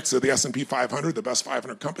the index of the S&P 500, the best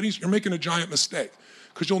 500 companies, you're making a giant mistake,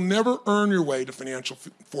 because you'll never earn your way to financial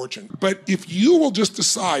fortune. But if you will just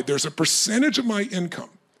decide there's a percentage of my income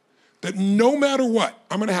that no matter what,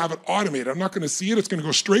 I'm going to have it automated. I'm not going to see it. It's going to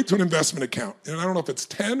go straight to an investment account. And I don't know if it's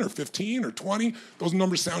 10 or 15 or 20. Those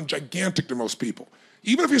numbers sound gigantic to most people.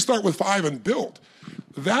 Even if you start with 5 and build,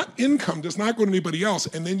 that income does not go to anybody else.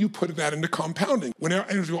 And then you put that into compounding. When I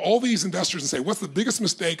interview all these investors and say, what's the biggest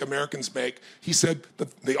mistake Americans make? He said,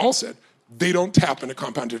 they all said, they don't tap into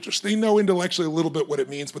compound interest. They know intellectually a little bit what it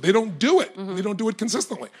means, but they don't do it. Mm-hmm. They don't do it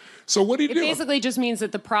consistently. So what do you do? It basically just means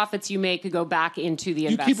that the profits you make could go back into the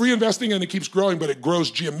investment. You keep reinvesting and it keeps growing, but it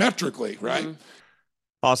grows geometrically, right? Mm-hmm.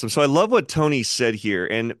 Awesome. So I love what Tony said here.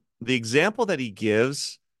 And the example that he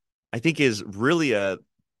gives, I think is really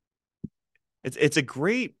it's a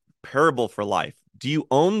great parable for life. Do you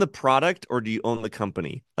own the product or do you own the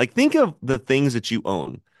company? Like think of the things that you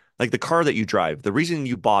own, like the car that you drive, the reason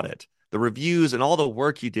you bought it, the reviews and all the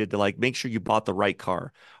work you did to like make sure you bought the right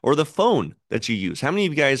car, or the phone that you use. How many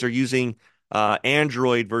of you guys are using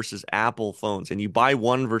Android versus Apple phones, and you buy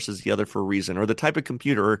one versus the other for a reason, or the type of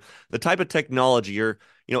computer, or the type of technology, or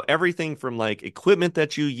everything from like equipment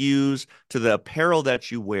that you use to the apparel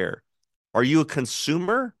that you wear. Are you a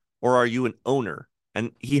consumer or are you an owner?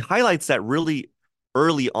 And he highlights that really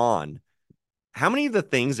early on. How many of the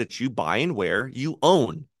things that you buy and wear you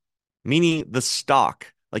own, meaning the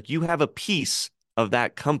stock? Like you have a piece of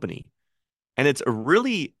that company. And it's a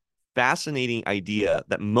really fascinating idea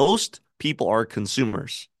that most people are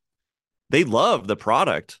consumers. They love the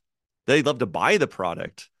product. They love to buy the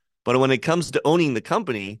product. But when it comes to owning the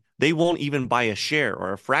company, they won't even buy a share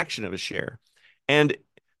or a fraction of a share. And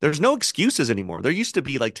there's no excuses anymore. There used to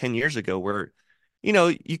be like 10 years ago where,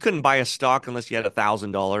 you couldn't buy a stock unless you had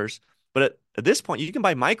 $1,000. But at this point, you can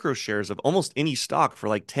buy micro shares of almost any stock for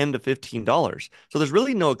like $10 to $15. So there's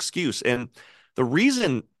really no excuse. And the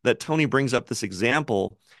reason that Tony brings up this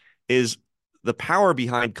example is the power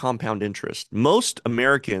behind compound interest. Most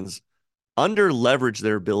Americans under leverage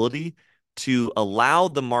their ability to allow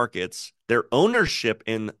the markets, their ownership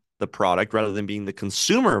in the product rather than being the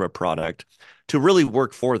consumer of a product, to really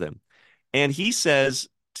work for them. And he says,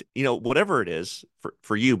 whatever it is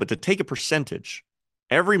for you, but to take a percentage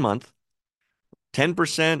every month,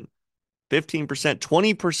 10%, 15%,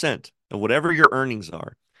 20% of whatever your earnings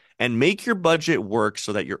are, and make your budget work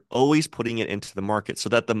so that you're always putting it into the market so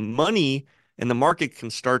that the money in the market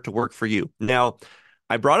can start to work for you. Now,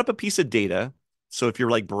 I brought up a piece of data. So if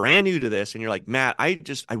you're like brand new to this and you're like, Matt, I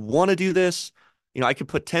want to do this, I could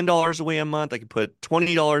put $10 away a month. I could put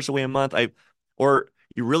 $20 away a month. Or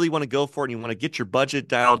you really want to go for it and you want to get your budget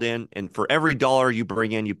dialed in. And for every dollar you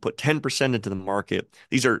bring in, you put 10% into the market.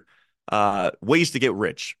 These are ways to get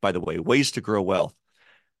rich, by the way, ways to grow wealth.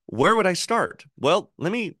 Where would I start? Well,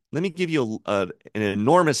 let me give you an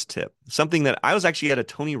enormous tip. Something that I was actually at a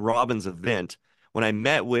Tony Robbins event when I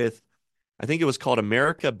met with, I think it was called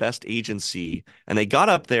America Best Agency. And they got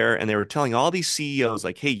up there and they were telling all these CEOs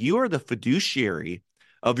like, hey, you are the fiduciary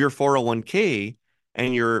of your 401k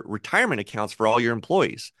and your retirement accounts for all your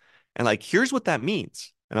employees. And like, here's what that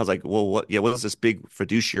means. And I was like, well, what does this big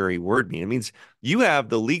fiduciary word mean? It means you have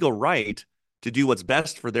the legal right to do what's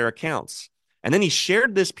best for their accounts. And then he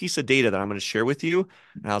shared this piece of data that I'm going to share with you.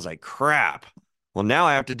 And I was like, crap. Well, now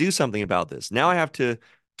I have to do something about this. Now I have to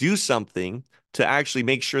do something to actually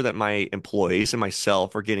make sure that my employees and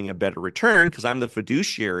myself are getting a better return because I'm the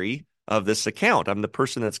fiduciary of this account. I'm the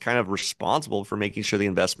person that's kind of responsible for making sure the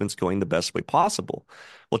investment's going the best way possible.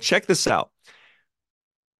 Well, check this out.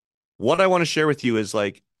 What I want to share with you is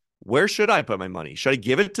like, where should I put my money? Should I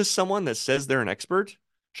give it to someone that says they're an expert?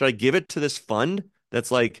 Should I give it to this fund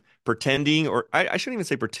that's like pretending, or I shouldn't even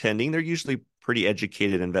say pretending. They're usually pretty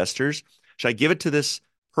educated investors. Should I give it to this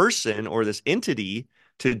person or this entity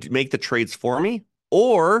to make the trades for me?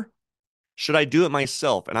 Or should I do it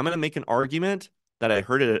myself? And I'm going to make an argument that I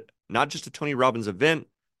heard at not just a Tony Robbins event,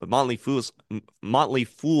 but Motley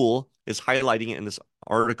Fool is highlighting it in this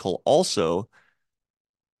article also.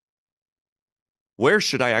 Where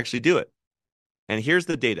should I actually do it? And here's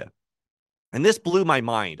the data. And this blew my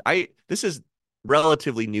mind. This is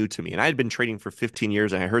relatively new to me. And I had been trading for 15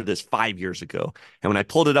 years and I heard this 5 years ago. And when I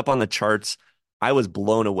pulled it up on the charts, I was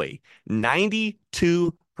blown away.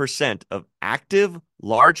 92% of active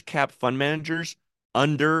large cap fund managers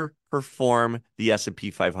underperform the S&P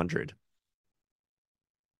 500.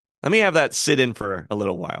 Let me have that sit in for a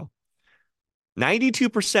little while.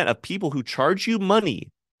 92% of people who charge you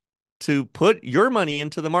money to put your money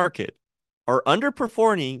into the market are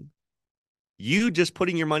underperforming you just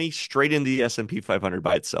putting your money straight into the S&P 500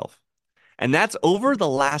 by itself. And that's over the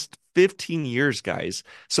last 15 years, guys.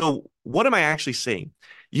 So what am I actually saying?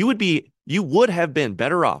 You would have been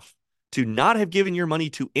better off to not have given your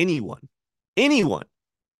money to anyone.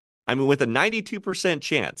 I mean, with a 92%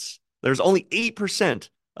 chance, there's only 8%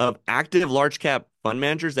 of active large cap fund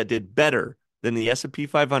managers that did better than the S&P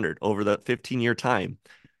 500 over the 15-year time.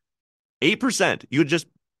 8%.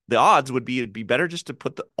 The odds would be it'd be better just to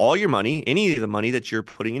put all your money, any of the money that you're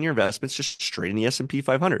putting in your investments, just straight in the S&P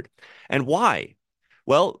 500. And why?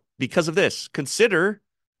 Well, because of this. Consider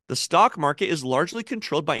the stock market is largely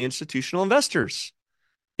controlled by institutional investors.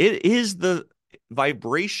 It is the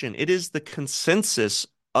vibration. It is the consensus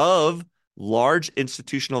of large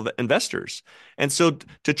institutional investors. And so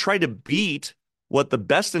to try to beat what the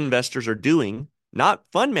best investors are doing, not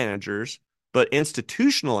fund managers, but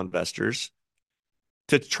institutional investors,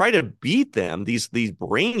 to try to beat them, these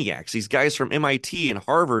brainiacs, these guys from MIT and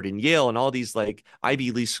Harvard and Yale and all these like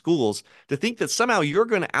Ivy League schools, to think that somehow you're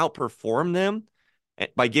going to outperform them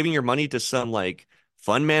by giving your money to some like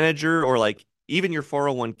fund manager or like even your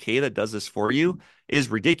 401k that does this for you is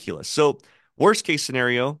ridiculous. So worst case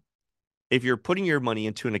scenario, if you're putting your money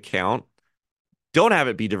into an account, don't have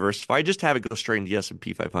it be diversified, just have it go straight into the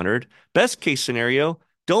S&P 500. Best case scenario,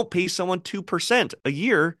 don't pay someone 2% a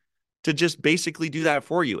year to just basically do that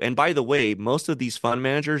for you. And by the way, most of these fund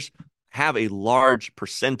managers have a large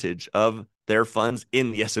percentage of their funds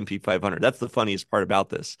in the S&P 500. That's the funniest part about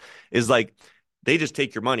this, is like they just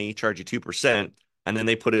take your money, charge you 2%, and then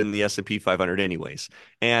they put it in the S&P 500 anyways.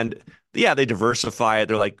 And yeah, they diversify it.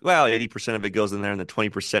 They're like, well, 80% of it goes in there and the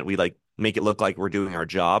 20% we like make it look like we're doing our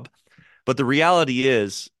job. But the reality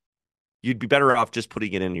is you'd be better off just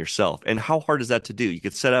putting it in yourself. And how hard is that to do? You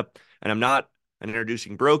could set up, and I'm not an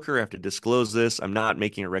introducing broker. I have to disclose this. I'm not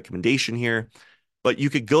making a recommendation here, but you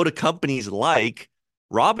could go to companies like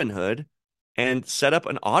Robinhood and set up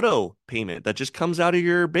an auto payment that just comes out of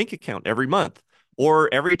your bank account every month.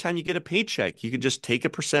 Or every time you get a paycheck, you can just take a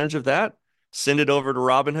percentage of that, send it over to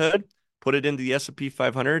Robinhood, put it into the S&P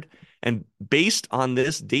 500. And based on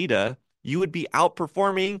this data, you would be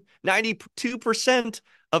outperforming 92%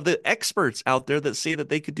 of the experts out there that say that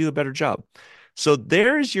they could do a better job. So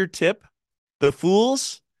there's your tip. The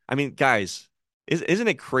fools, I mean, guys, isn't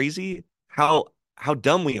it crazy how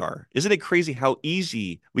dumb we are? Isn't it crazy how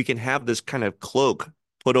easy we can have this kind of cloak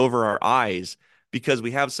put over our eyes because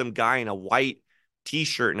we have some guy in a white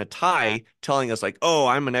t-shirt and a tie telling us like, oh,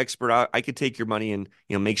 I'm an expert. I could take your money and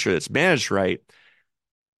make sure it's managed right.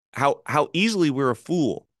 How easily we're a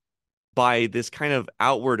fool by this kind of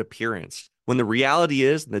outward appearance when the reality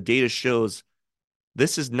is, and the data shows,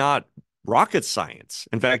 this is not rocket science.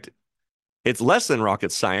 In fact, it's less than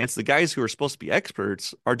rocket science. The guys who are supposed to be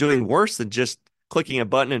experts are doing worse than just clicking a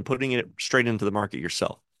button and putting it straight into the market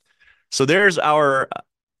yourself. So there's our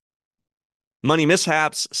money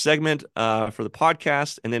mishaps segment for the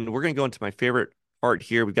podcast. And then we're going to go into my favorite part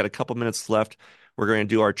here. We've got a couple minutes left. We're going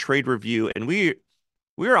to do our trade review. And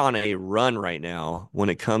we're on a run right now when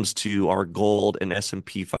it comes to our gold and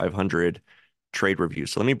S&P 500 trade review.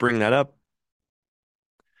 So let me bring that up.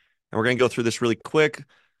 And we're going to go through this really quick.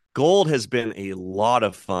 Gold has been a lot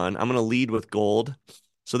of fun. I'm going to lead with gold.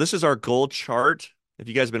 So this is our gold chart. If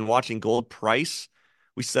you guys have been watching gold price,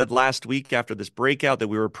 we said last week after this breakout that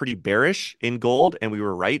we were pretty bearish in gold, and we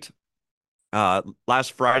were right.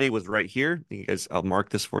 Last Friday was right here. You guys, I'll mark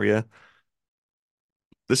this for you.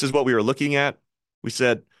 This is what we were looking at. We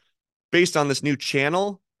said, based on this new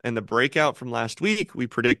channel and the breakout from last week, we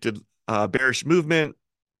predicted bearish movement.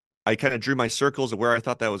 I kind of drew my circles of where I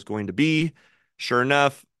thought that was going to be. Sure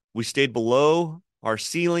enough, we stayed below our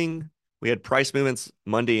ceiling. We had price movements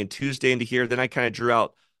Monday and Tuesday into here. Then I kind of drew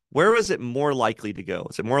out, where was it more likely to go?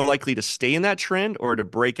 Is it more likely to stay in that trend or to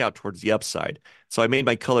break out towards the upside? So I made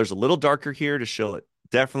my colors a little darker here to show it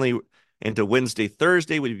definitely into Wednesday,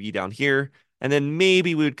 Thursday would be down here. And then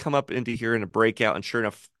maybe we would come up into here in a breakout. And sure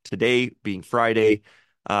enough, today being Friday,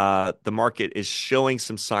 the market is showing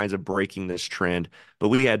some signs of breaking this trend. But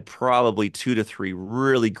we had probably 2 to 3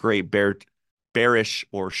 really great bearish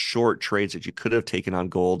or short trades that you could have taken on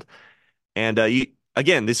gold. And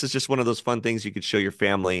again, this is just one of those fun things you could show your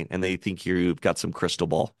family and they think you've got some crystal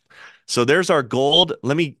ball. So there's our gold.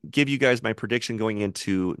 Let me give you guys my prediction going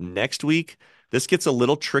into next week. This gets a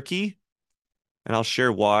little tricky, and I'll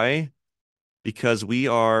share why. Because we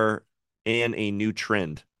are in a new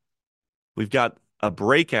trend. We've got a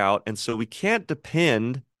breakout, and so we can't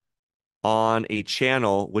depend on a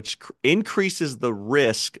channel which increases the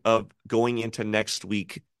risk of going into next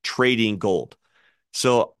week trading gold.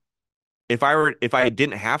 So if I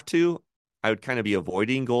didn't have to, I would kind of be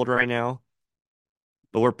avoiding gold right now.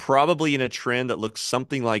 But we're probably in a trend that looks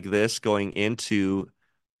something like this going into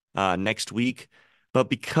next week. But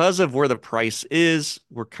because of where the price is,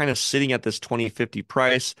 we're kind of sitting at this 2050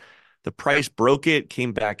 price. The price broke it,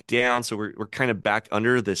 came back down. So we're kind of back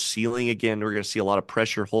under the ceiling again. We're going to see a lot of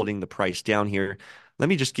pressure holding the price down here. Let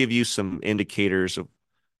me just give you some indicators of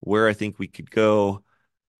where I think we could go.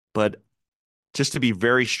 But just to be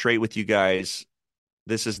very straight with you guys,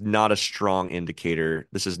 this is not a strong indicator.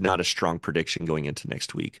 This is not a strong prediction going into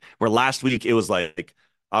next week. Where last week it was like,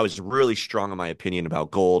 I was really strong in my opinion about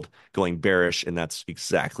gold going bearish, and that's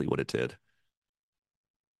exactly what it did.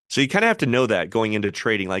 So you kind of have to know that going into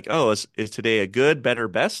trading, like, oh, is today a good, better,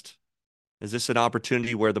 best? Is this an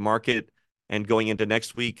opportunity where the market and going into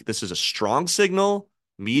next week, this is a strong signal,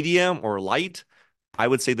 medium, or light? I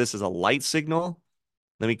would say this is a light signal.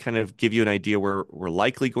 Let me kind of give you an idea where we're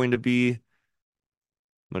likely going to be. I'm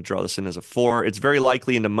going to draw this in as a 4. It's very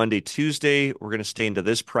likely into Monday, Tuesday. We're going to stay into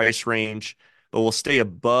this price range, but we'll stay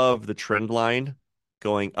above the trend line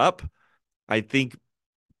going up. I think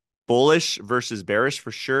bullish versus bearish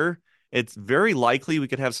for sure. It's very likely we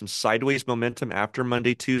could have some sideways momentum after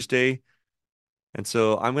Monday, Tuesday. And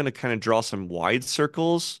so I'm going to kind of draw some wide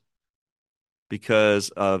circles because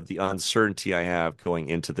of the uncertainty I have going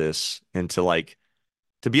into this, and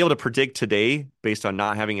to be able to predict today based on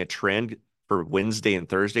not having a trend for Wednesday and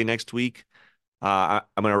Thursday next week, I'm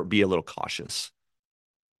going to be a little cautious.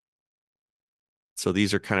 So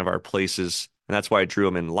these are kind of our places, and that's why I drew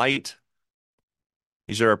them in light.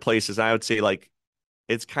 These are our places. I would say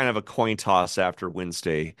it's kind of a coin toss after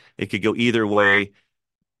Wednesday. It could go either way.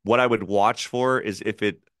 What I would watch for is if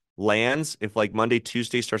it lands, if Monday,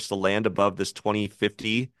 Tuesday starts to land above this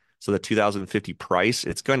 2050 So the 2050 price,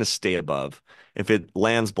 it's going to stay above. If it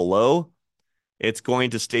lands below, it's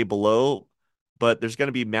going to stay below, but there's going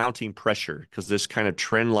to be mounting pressure because this kind of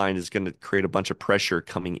trend line is going to create a bunch of pressure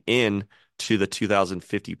coming in to the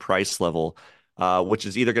 2050 price level, which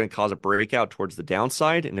is either going to cause a breakout towards the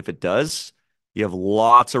downside. And if it does, you have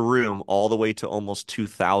lots of room all the way to almost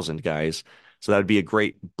 2000, guys. So that would be a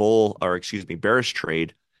great bearish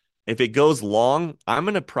trade. If it goes long, I'm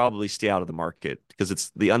going to probably stay out of the market because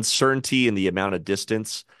it's the uncertainty and the amount of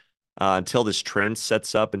distance until this trend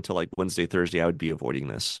sets up until like Wednesday, Thursday, I would be avoiding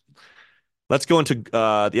this. Let's go into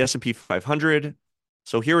the S&P 500.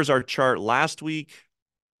 So here was our chart last week.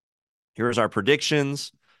 Here's our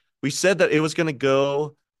predictions. We said that it was going to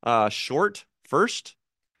go short first.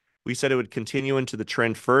 We said it would continue into the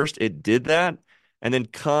trend first. It did that. And then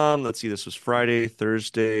let's see, this was Friday,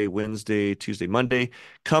 Thursday, Wednesday, Tuesday, Monday.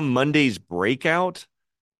 Come Monday's breakout,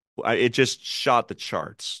 it just shot the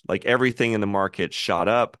charts. Like everything in the market shot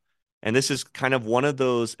up. And this is kind of one of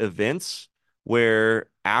those events where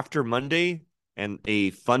after Monday and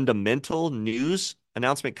a fundamental news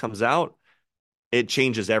announcement comes out, it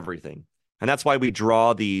changes everything. And that's why we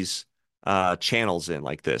draw these channels in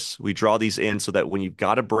like this. We draw these in so that when you've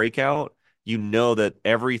got a breakout, you know that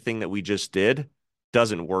everything that we just did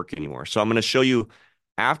doesn't work anymore. So I'm going to show you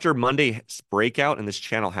after Monday's breakout and this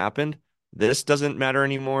channel happened, this doesn't matter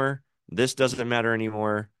anymore. This doesn't matter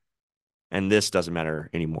anymore. And this doesn't matter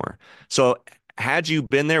anymore. So had you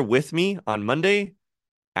been there with me on Monday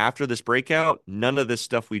after this breakout, none of this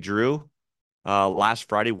stuff we drew last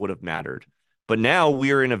Friday would have mattered. But now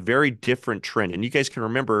we are in a very different trend. And you guys can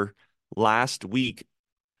remember last week,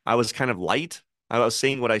 I was kind of light. I was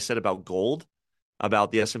saying what I said about gold,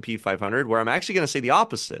 about the S&P 500, where I'm actually going to say the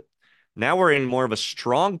opposite. Now we're in more of a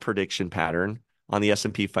strong prediction pattern on the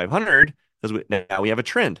S&P 500 because now we have a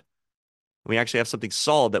trend. We actually have something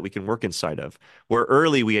solid that we can work inside of. Where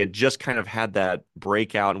early we had just kind of had that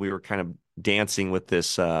breakout and we were kind of dancing with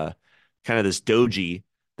this kind of this doji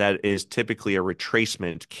that is typically a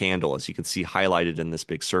retracement candle, as you can see highlighted in this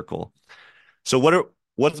big circle. So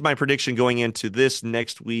what's my prediction going into this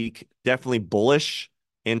next week? Definitely bullish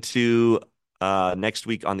into next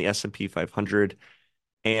week on the S&P 500.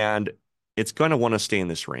 And it's going to want to stay in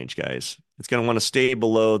this range, guys. It's going to want to stay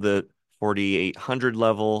below the 4,800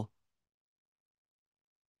 level.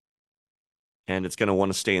 And it's going to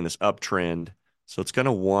want to stay in this uptrend. So it's going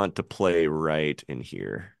to want to play right in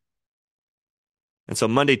here. And so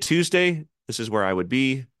Monday, Tuesday, this is where I would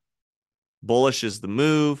be. Bullish is the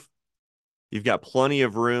move. You've got plenty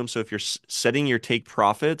of room. So if you're setting your take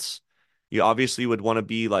profits, you obviously would want to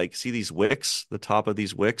be like, see these wicks, the top of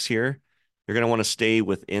these wicks here. You're going to want to stay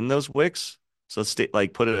within those wicks. So stay,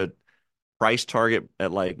 like put a price target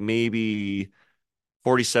at like maybe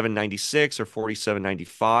 47.96 or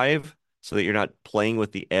 47.95 so that you're not playing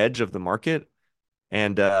with the edge of the market.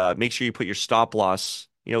 And make sure you put your stop loss,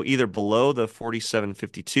 either below the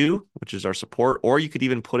 47.52, which is our support, or you could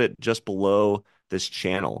even put it just below this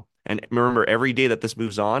channel. And remember, every day that this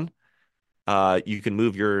moves on, you can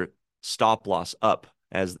move your stop loss up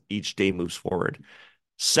as each day moves forward.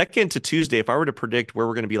 Second to Tuesday, if I were to predict where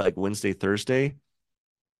we're going to be like Wednesday, Thursday,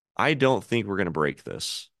 I don't think we're going to break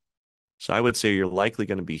this. So I would say you're likely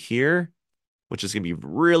going to be here, which is going to be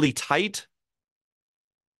really tight,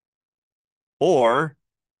 or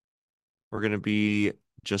we're going to be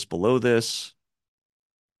just below this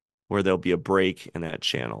where there'll be a break in that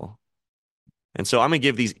channel. And so I'm going to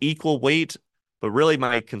give these equal weight, but really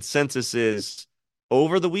my consensus is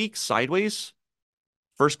over the week, sideways,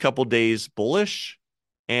 first couple days bullish.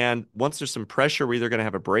 And once there's some pressure, we're either going to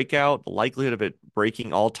have a breakout, the likelihood of it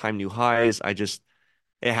breaking all-time new highs. It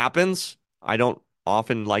happens. I don't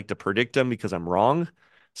often like to predict them because I'm wrong.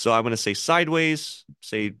 So I'm going to say sideways,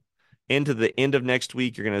 say into the end of next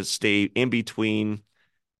week, you're going to stay in between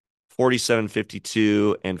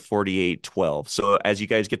 47.52 and 48.12. So as you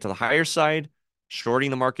guys get to the higher side, shorting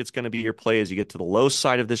the market's going to be your play. As you get to the low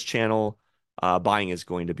side of this channel, buying is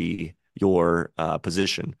going to be your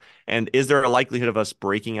position. And is there a likelihood of us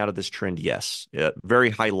breaking out of this trend? Yes. Very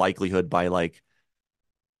high likelihood by like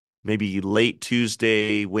maybe late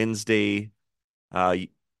Tuesday, Wednesday.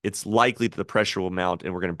 It's likely that the pressure will mount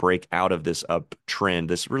and we're going to break out of this uptrend,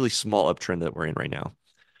 this really small uptrend that we're in right now.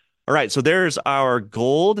 All right, so there's our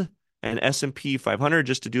gold and S&P 500.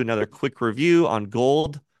 Just to do another quick review on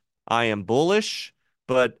gold, I am bullish,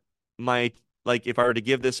 but if I were to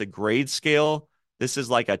give this a grade scale, this is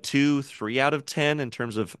like a 2, 3 out of 10 in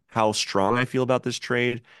terms of how strong I feel about this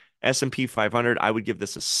trade. S&P 500, I would give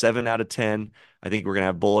this a 7 out of 10. I think we're going to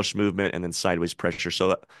have bullish movement and then sideways pressure.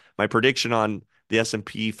 So my prediction on The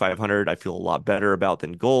S&P 500, I feel a lot better about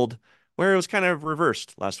than gold, where it was kind of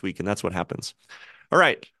reversed last week, and that's what happens. All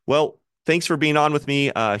right. Well, thanks for being on with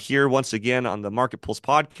me here once again on the Market Pulse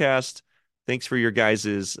podcast. Thanks for your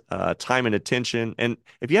guys' time and attention. And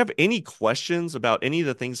if you have any questions about any of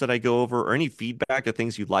the things that I go over or any feedback of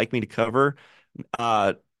things you'd like me to cover,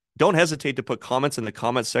 don't hesitate to put comments in the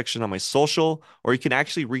comments section on my social, or you can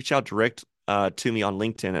actually reach out direct to me on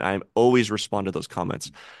LinkedIn, and I always respond to those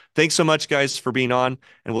comments. Thanks so much, guys, for being on,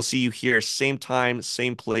 and we'll see you here same time,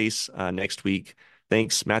 same place next week.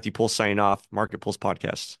 Thanks. Matthew Pulse signing off. Market Pulse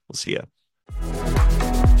Podcast. We'll see you.